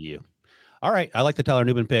at ODU. All right. I like the Tyler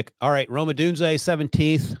Newman pick. All right. Roma Dunze,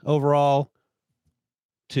 17th overall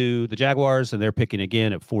to the Jaguars, and they're picking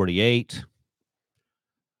again at 48.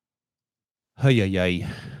 Hey.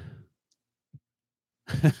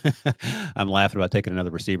 I'm laughing about taking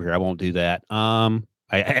another receiver here. I won't do that. I'm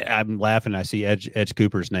laughing. I see Edge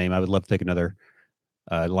Cooper's name. I would love to take another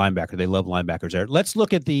linebacker. They love linebackers there. Let's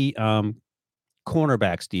look at the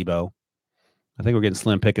cornerbacks, Debo. I think we're getting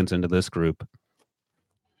slim pickings into this group.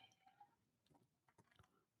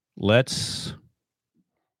 All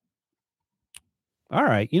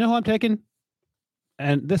right. You know who I'm taking?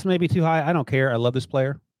 And this may be too high. I don't care. I love this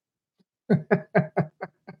player. I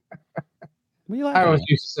always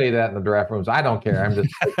used to say that in the draft rooms. I don't care. I'm just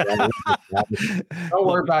don't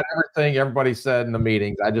worry about everything everybody said in the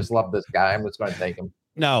meetings. I just love this guy. I'm just going to take him.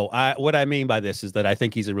 No, what I mean by this is that I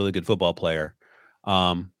think he's a really good football player.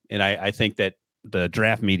 And I think that the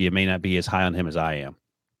draft media may not be as high on him as I am.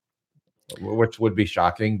 Which would be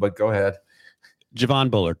shocking, but go ahead. Javon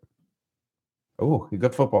Bullard. Oh, a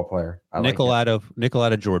good football player. Nickel out of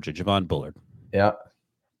Georgia, Javon Bullard. Yeah.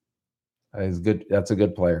 He's good. That's a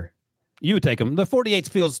good player. You would take him. The 48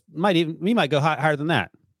 feels he might go higher than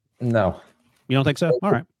that. No. You don't think so?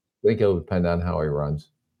 All right. I think it'll depend on how he runs.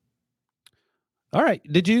 All right.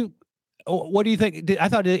 What do you think? I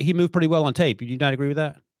thought he moved pretty well on tape. Did you not agree with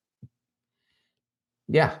that?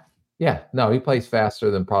 Yeah. Yeah. No, he plays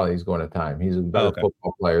faster than probably he's going to time. He's a better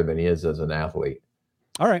football player than he is as an athlete.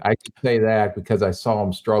 All right. I can say that because I saw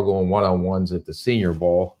him struggle in one-on-ones at the Senior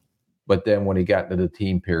Bowl. But then when he got into the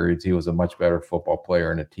team periods, he was a much better football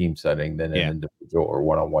player in a team setting than in individual or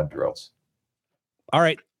one-on-one drills. All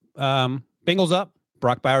right. Bengals up.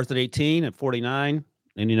 Brock Bowers at 18, at 49.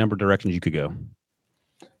 Any number of directions you could go.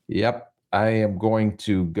 Yep. I am going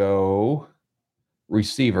to go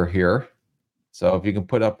receiver here. So if you can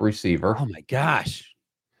put up receiver. Oh, my gosh.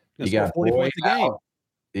 You got 40 points a game.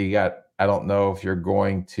 You got, I don't know if you're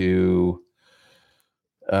going to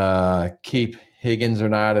keep Higgins or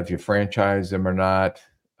not, if you franchise him or not.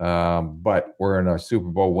 But we're in our Super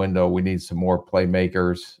Bowl window. We need some more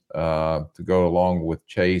playmakers to go along with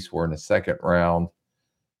Chase. We're in the 2nd round.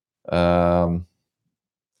 I'm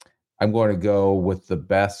going to go with the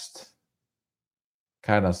best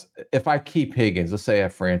kind of, if I keep Higgins, let's say I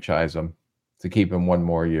franchise him to keep him one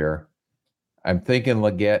more year. I'm thinking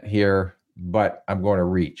Leggett here, but I'm going to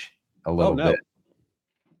reach a little bit.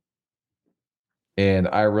 And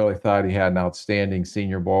I really thought he had an outstanding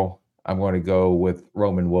Senior Bowl. I'm going to go with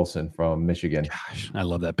Roman Wilson from Michigan. Gosh, I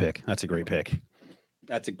love that pick. That's a great pick.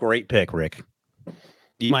 That's a great pick, Rick.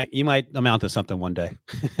 You might amount to something one day.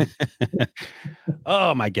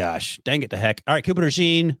 Oh my gosh. Dang it to heck. All right, Cooper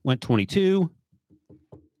DeJean went 22.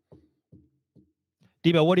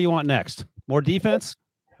 Debo, what do you want next? More defense?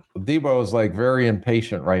 Debo is like very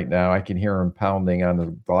impatient right now. I can hear him pounding on the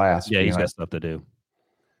glass. Yeah, he's got stuff to do.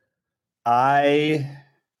 I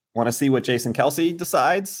want to see what Jason Kelsey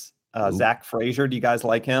decides. Zach Frazier, do you guys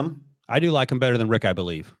like him? I do like him better than Rick, I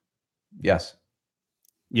believe. Yes.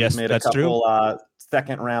 Yes, made that's a couple, true.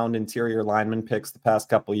 Second round interior lineman picks the past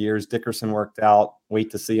couple of years. Dickerson worked out. Wait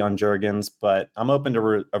to see on Juergens, but I'm open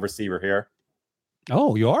to a receiver here.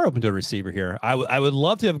 Oh, you are open to a receiver here. I would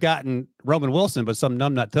love to have gotten Roman Wilson, but some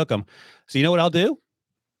numbnut took him. So you know what I'll do?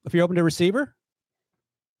 If you're open to a receiver,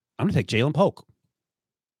 I'm going to take Jalen Polk.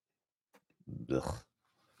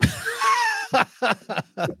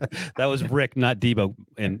 That was Rick, not Debo,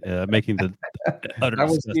 and making the utter. That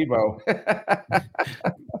was Debo.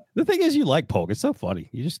 The thing is, you like Polk. It's so funny.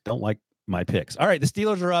 You just don't like my picks. All right, the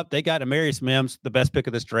Steelers are up. They got Amarius Mims, the best pick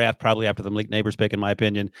of this draft, probably after the Malik Neighbors pick, in my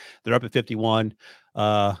opinion. They're up at 51.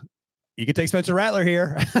 You can take Spencer Rattler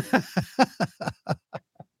here.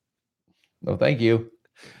 No, thank you.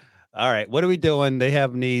 All right, what are we doing? They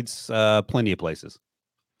have needs plenty of places.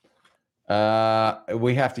 We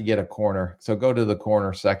have to get a corner. So go to the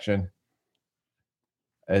corner section.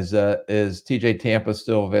 Is TJ Tampa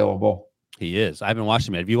still available? He is. I haven't watched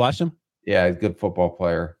him yet. Have you watched him? Yeah, he's a good football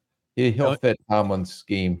player. He'll fit Tomlin's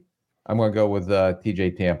scheme. I'm going to go with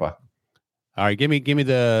TJ Tampa. All right, give me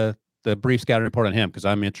the brief scouting report on him because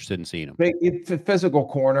I'm interested in seeing him. Big physical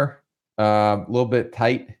corner, a little bit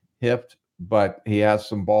tight hipped, but he has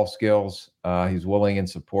some ball skills. He's willing in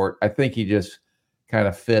support. I think he just kind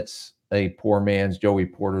of fits a poor man's Joey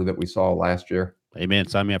Porter that we saw last year. Amen.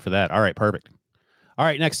 Sign me up for that. All right, perfect. All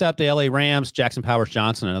right, next up, the LA Rams, Jackson Powers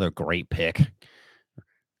Johnson, another great pick.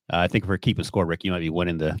 I think if we're keeping score, Rick, you might be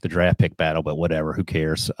winning the draft pick battle, but whatever. Who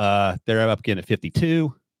cares? They're up again at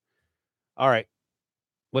 52. All right.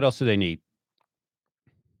 What else do they need?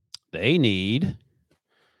 They need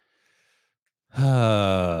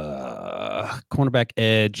cornerback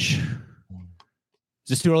edge. Is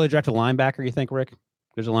this too early to draft a linebacker, you think, Rick?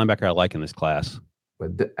 There's a linebacker I like in this class.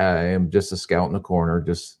 But I am just a scout in the corner,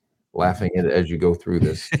 just laughing at it as you go through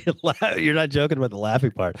this. You're not joking about the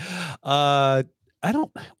laughing part.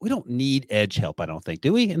 We don't need edge help, I don't think.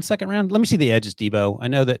 Do we in second round? Let me see the edges, Debo. I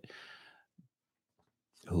know that.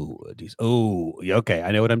 Okay.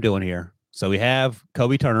 I know what I'm doing here. So we have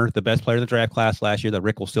Kobe Turner, the best player in the draft class last year that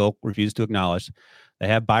Rick will still refuse to acknowledge. They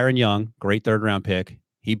have Byron Young, great third round pick.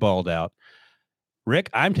 He balled out. Rick,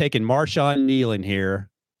 I'm taking Marshawn Nealon here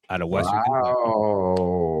out of Western Kentucky.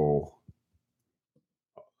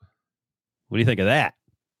 What do you think of that?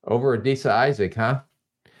 Over Adisa Isaac, huh?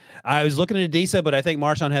 I was looking at Adisa, but I think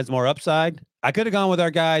Marshawn has more upside. I could have gone with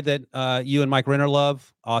our guy that you and Mike Renner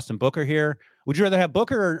love, Austin Booker here. Would you rather have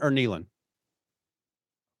Booker or Nealon?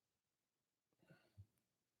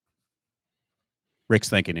 Rick's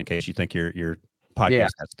thinking in case you think your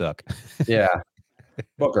podcast got stuck. Yeah.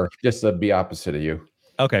 Booker, just to be opposite of you.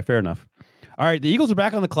 Okay, fair enough. All right, the Eagles are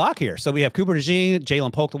back on the clock here. So we have Cooper DeJean,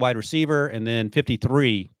 Jalen Polk, the wide receiver, and then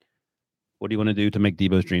 53. What do you want to do to make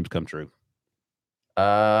Debo's dreams come true?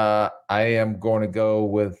 I am going to go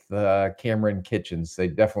with Cameron Kitchens. They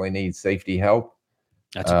definitely need safety help.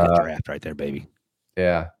 That's a good draft right there, baby.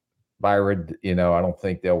 Yeah. Byron, I don't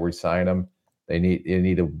think they'll re-sign him. They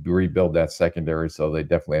need to rebuild that secondary, so they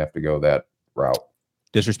definitely have to go that route.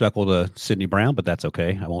 Disrespectful to Sidney Brown, but that's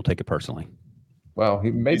okay. I won't take it personally. Well,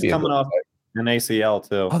 he's coming off an ACL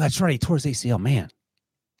too. Oh, that's right. He tore his ACL, man.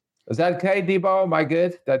 Is that okay, Debo? Am I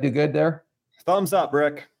good? Did I do good there? Thumbs up,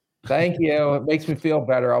 Rick. Thank you. It makes me feel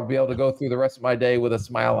better. I'll be able to go through the rest of my day with a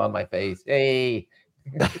smile on my face. Hey.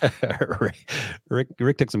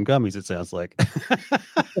 Rick took some gummies, it sounds like.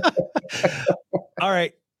 All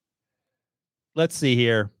right. Let's see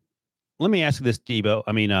here. Let me ask you this,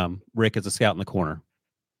 Debo. Rick, as a scout in the corner.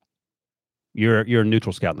 You're a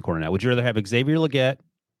neutral scout in the corner now. Would you rather have Xavier Legette,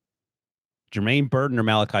 Jermaine Burton, or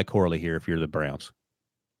Malachi Corley here if you're the Browns?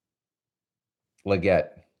 Legette.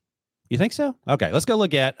 You think so? Okay, let's go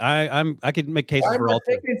Legette. I could make cases for all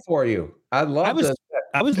three. For you. I was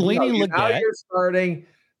leaning Legette. Now you're starting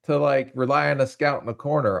to rely on a scout in the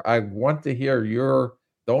corner. I want to hear your.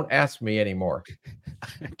 Don't ask me anymore.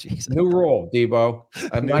 Jeez. New rule, Debo.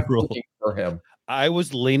 I'm not looking for him. I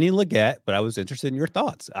was leaning Legette, but I was interested in your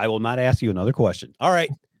thoughts. I will not ask you another question. All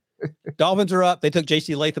right. Dolphins are up. They took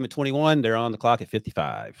J.C. Latham at 21. They're on the clock at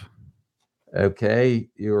 55. Okay.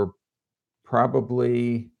 You're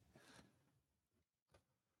probably.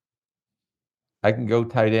 I can go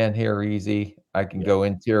tight end here easy. I can go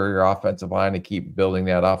interior offensive line and keep building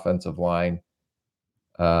that offensive line.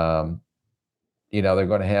 They're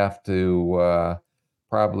going to have to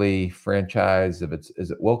probably franchise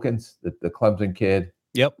is it Wilkins, the Clemson kid?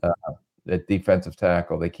 Yep. That defensive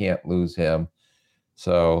tackle. They can't lose him.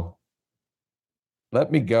 So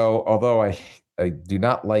let me go. Although I do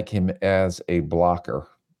not like him as a blocker.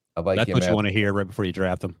 I like That's him. That's what you want to hear right before you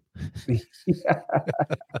draft him.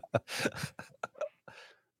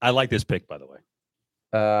 I like this pick, by the way.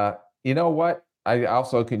 You know what? I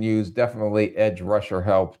also can use definitely edge rusher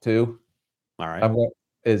help too. All right.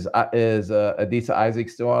 Is Adisa Isaac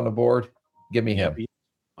still on the board? Give me him.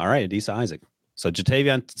 All right, Adisa Isaac. So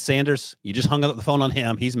Jatavion Sanders, you just hung up the phone on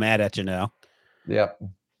him. He's mad at you now. Yep.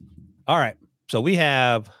 All right. So we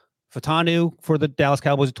have Fatanu for the Dallas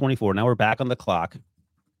Cowboys at 24. Now we're back on the clock.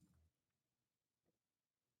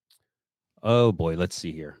 Oh boy, let's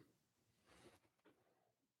see here.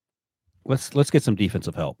 Let's get some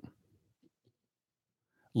defensive help.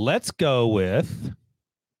 Let's go with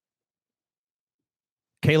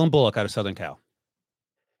Kalen Bullock out of Southern Cal.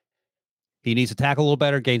 He needs to tackle a little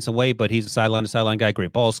better, gain some weight, but he's a sideline-to-sideline guy,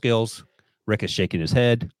 great ball skills. Rick is shaking his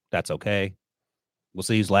head. That's okay. We'll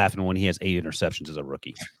see he's laughing when he has 8 interceptions as a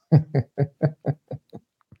rookie.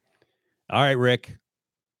 All right, Rick.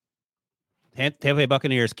 Tampa Bay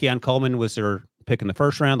Buccaneers, Keon Coleman was their pick in the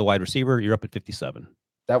first round, the wide receiver. You're up at 57.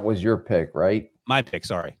 That was your pick, right? My pick,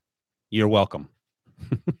 sorry. You're welcome.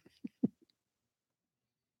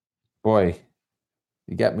 Boy,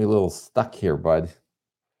 you got me a little stuck here, bud.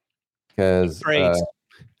 Because,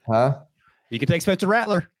 huh? You can take Spencer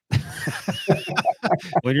Rattler.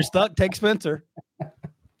 When you're stuck, take Spencer.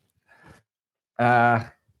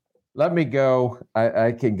 Let me go.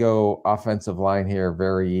 I can go offensive line here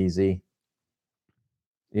very easy.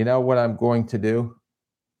 You know what I'm going to do?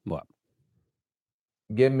 What?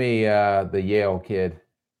 Give me the Yale kid.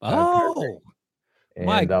 Oh,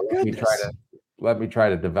 my goodness. Let me try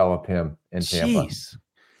to develop him in Tampa.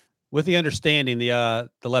 With the understanding, the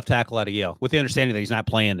left tackle out of Yale, with the understanding that he's not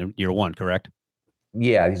playing in year one, correct?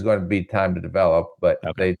 Yeah, he's going to be time to develop, but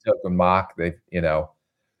they took a mock.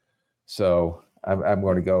 So I'm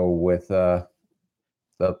going to go with they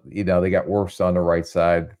got Wirfs on the right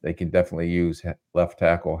side. They can definitely use left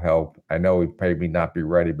tackle help. I know he'd probably not be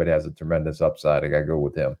ready, but has a tremendous upside. I got to go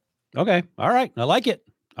with him. Okay. All right. I like it.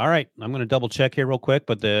 All right. I'm going to double check here real quick,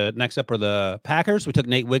 but the next up are the Packers. We took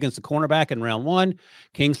Nate Wiggins, the cornerback, in round 1.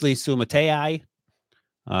 Kingsley Sumatai.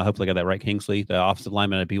 Hopefully I got that right. Kingsley, the offensive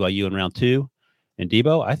lineman at BYU, in round 2. And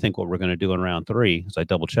Debo, I think what we're going to do in round 3 is I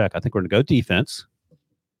double check. I think we're going to go defense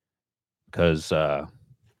because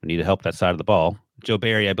we need to help that side of the ball. Joe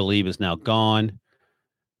Barry, I believe, is now gone.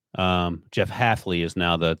 Jeff Halfley is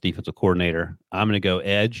now the defensive coordinator. I'm going to go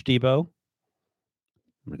edge, Debo.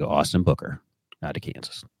 I'm going to go Austin Booker out of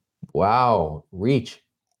Kansas. Wow. Reach.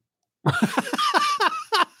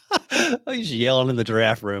 He's yelling in the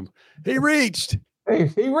draft room. He reached.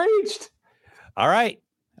 He reached. All right.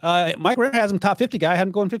 Mike Renner has him top 50 guy. I had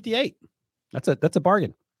him going 58. That's a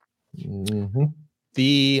bargain. Mm-hmm.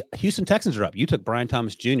 The Houston Texans are up. You took Brian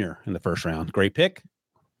Thomas Jr. in the first round. Great pick.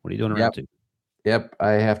 What are you doing in round 2? Yep.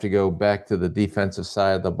 I have to go back to the defensive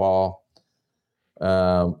side of the ball.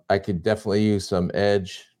 I could definitely use some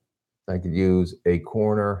edge. I could use a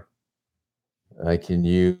corner. I can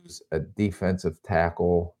use a defensive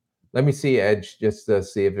tackle. Let me see edge just to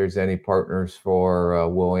see if there's any partners for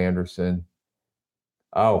Will Anderson.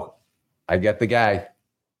 Oh, I get the guy.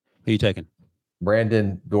 Who are you taking?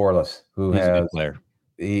 Brandon Dorless, He's a good player.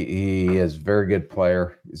 He is a very good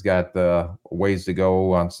player. He's got ways to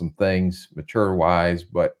go on some things, mature-wise,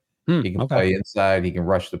 but he can play inside. He can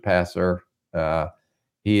rush the passer.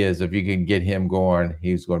 He is, if you can get him going,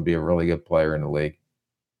 he's going to be a really good player in the league.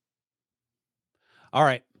 All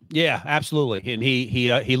right. Yeah, absolutely. And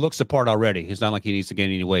he looks the part already. It's not like he needs to gain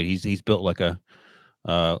any weight. He's built like a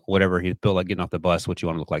whatever. He's built like getting off the bus, what you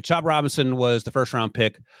want to look like. Chop Robinson was the first round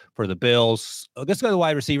pick for the Bills. Let's go to the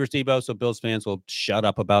wide receivers, Debo, so Bills fans will shut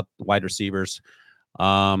up about wide receivers.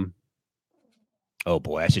 Oh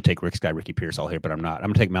boy, I should take Ricky Pierce all here, but I'm not. I'm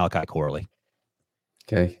gonna take Malachi Corley.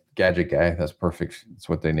 Okay. Gadget guy. That's perfect. That's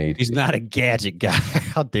what they need. He's not a gadget guy.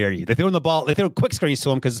 How dare you? They threw the ball. They threw quick screens to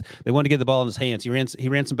him because they wanted to get the ball in his hands. He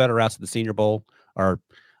ran some better routes at the Senior Bowl, or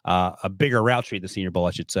a bigger route tree at the Senior Bowl,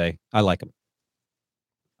 I should say. I like him.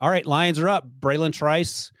 All right, Lions are up. Braylon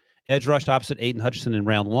Trice, edge rushed opposite Aiden Hutchinson in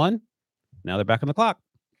round 1. Now they're back on the clock.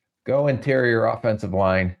 Go interior offensive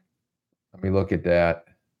line. Let me look at that.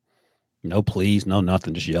 No, please. No,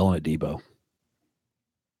 nothing. Just yelling at Debo.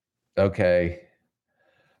 Okay.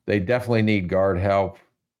 They definitely need guard help.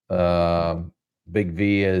 Big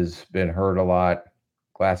V has been hurt a lot.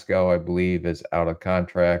 Glasgow, I believe, is out of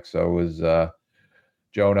contract. So is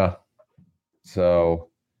Jonah. So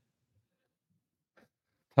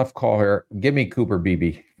tough call here. Give me Cooper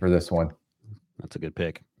Beebe for this one. That's a good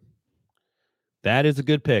pick. That is a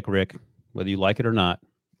good pick, Rick, whether you like it or not.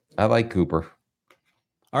 I like Cooper.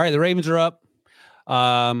 All right, the Ravens are up.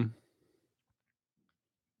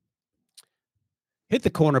 Hit the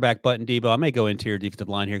cornerback button, Debo. I may go interior defensive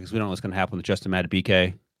line here because we don't know what's going to happen with Justin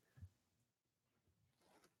Madubuike.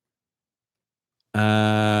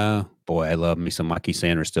 Boy, I love me some Mikey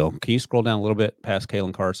Sanders still. Can you scroll down a little bit past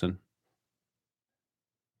Kalen Carson?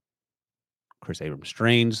 Chris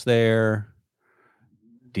Abrams-Strain's there.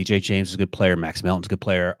 DJ James is a good player. Max Melton's a good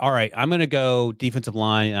player. All right, I'm going to go defensive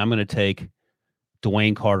line, and I'm going to take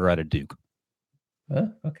Dwayne Carter out of Duke.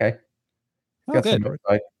 Okay. Oh, good.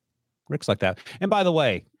 Rick's like that. And by the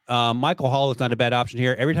way, Michael Hall is not a bad option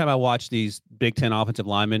here. Every time I watch these Big Ten offensive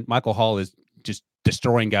linemen, Michael Hall is just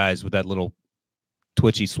destroying guys with that little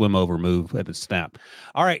twitchy swim over move at the snap.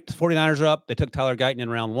 All right, the 49ers are up. They took Tyler Guyton in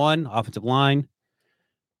round 1, offensive line.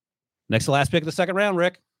 Next to last pick of the second round,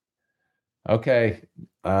 Rick. Okay.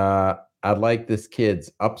 I like this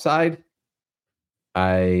kid's upside.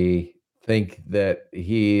 I think that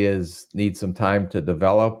he needs some time to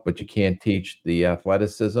develop, but you can't teach the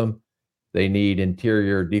athleticism. They need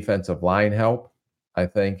interior defensive line help, I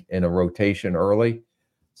think, in a rotation early.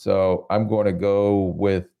 So I'm going to go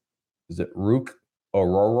with, is it Rook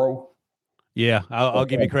Ororo? Yeah, I'll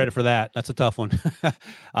give you credit for that. That's a tough one.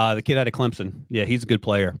 The kid out of Clemson. Yeah, he's a good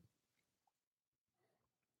player.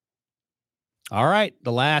 All right,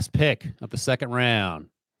 the last pick of the second round.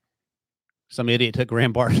 Some idiot took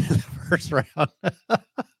Graham Barton in the first round.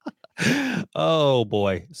 Oh,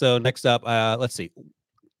 boy. So next up, let's see.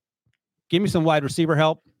 Give me some wide receiver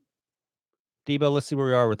help. Debo, let's see where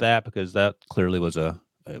we are with that, because that clearly was oh,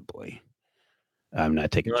 boy. I'm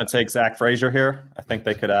not taking. You want to take Zach Frazier here? I think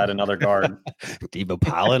they could add another guard. Debo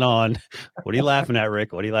piling on. What are you laughing at,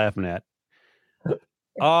 Rick? What are you laughing at?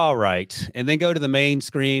 All right. And then go to the main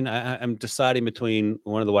screen. I'm deciding between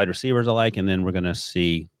one of the wide receivers I like, and then we're going to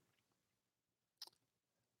see.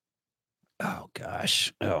 Oh,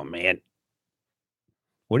 gosh. Oh, man.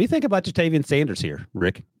 What do you think about Jatavian Sanders here,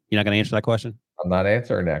 Rick? You're not going to answer that question? I'm not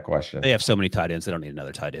answering that question. They have so many tight ends. They don't need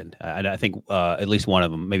another tight end. I think at least one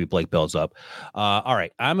of them, maybe Blake Bell's up. All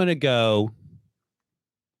right. I'm going to go.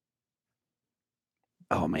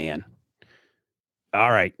 Oh, man.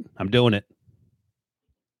 All right. I'm doing it.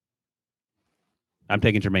 I'm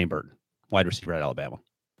taking Jermaine Burton, wide receiver at Alabama.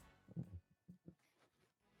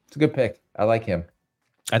 It's a good pick. I like him.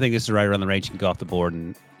 I think this is right around the range. You can go off the board,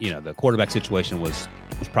 and the quarterback situation was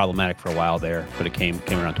problematic for a while there, but it came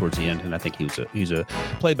around towards the end, and I think he's a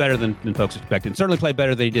played better than folks expected, and certainly played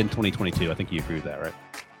better than he did in 2022. I think you agree with that, right?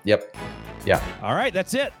 Yep. Yeah. All right,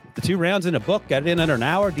 that's it. The 2 rounds in a book. Got it in under an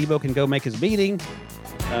hour. Debo can go make his meeting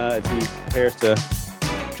as he prepares to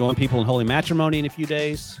join people in holy matrimony in a few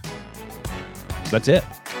days. So that's it.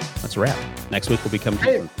 That's a wrap. Next week will become.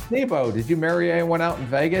 Hey, Debo, did you marry anyone out in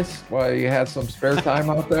Vegas while you had some spare time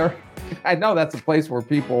out there? I know that's a place where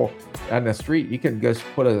people on the street, you can just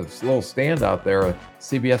put a little stand out there, a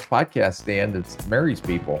CBS podcast stand that marries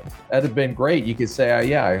people. That'd have been great. You could say,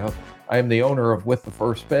 I am the owner of With the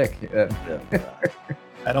First Pick.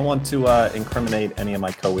 I don't want to incriminate any of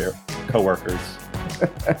my coworkers.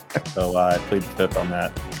 So I plead the fifth on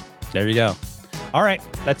that. There you go. All right.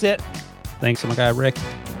 That's it. Thanks to my guy, Rick.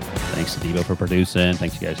 Thanks to Debo for producing.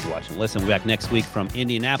 Thanks you guys for watching. Listen, we'll be back next week from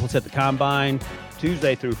Indianapolis at the Combine,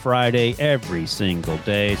 Tuesday through Friday, every single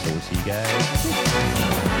day. So we'll see you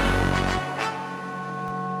guys.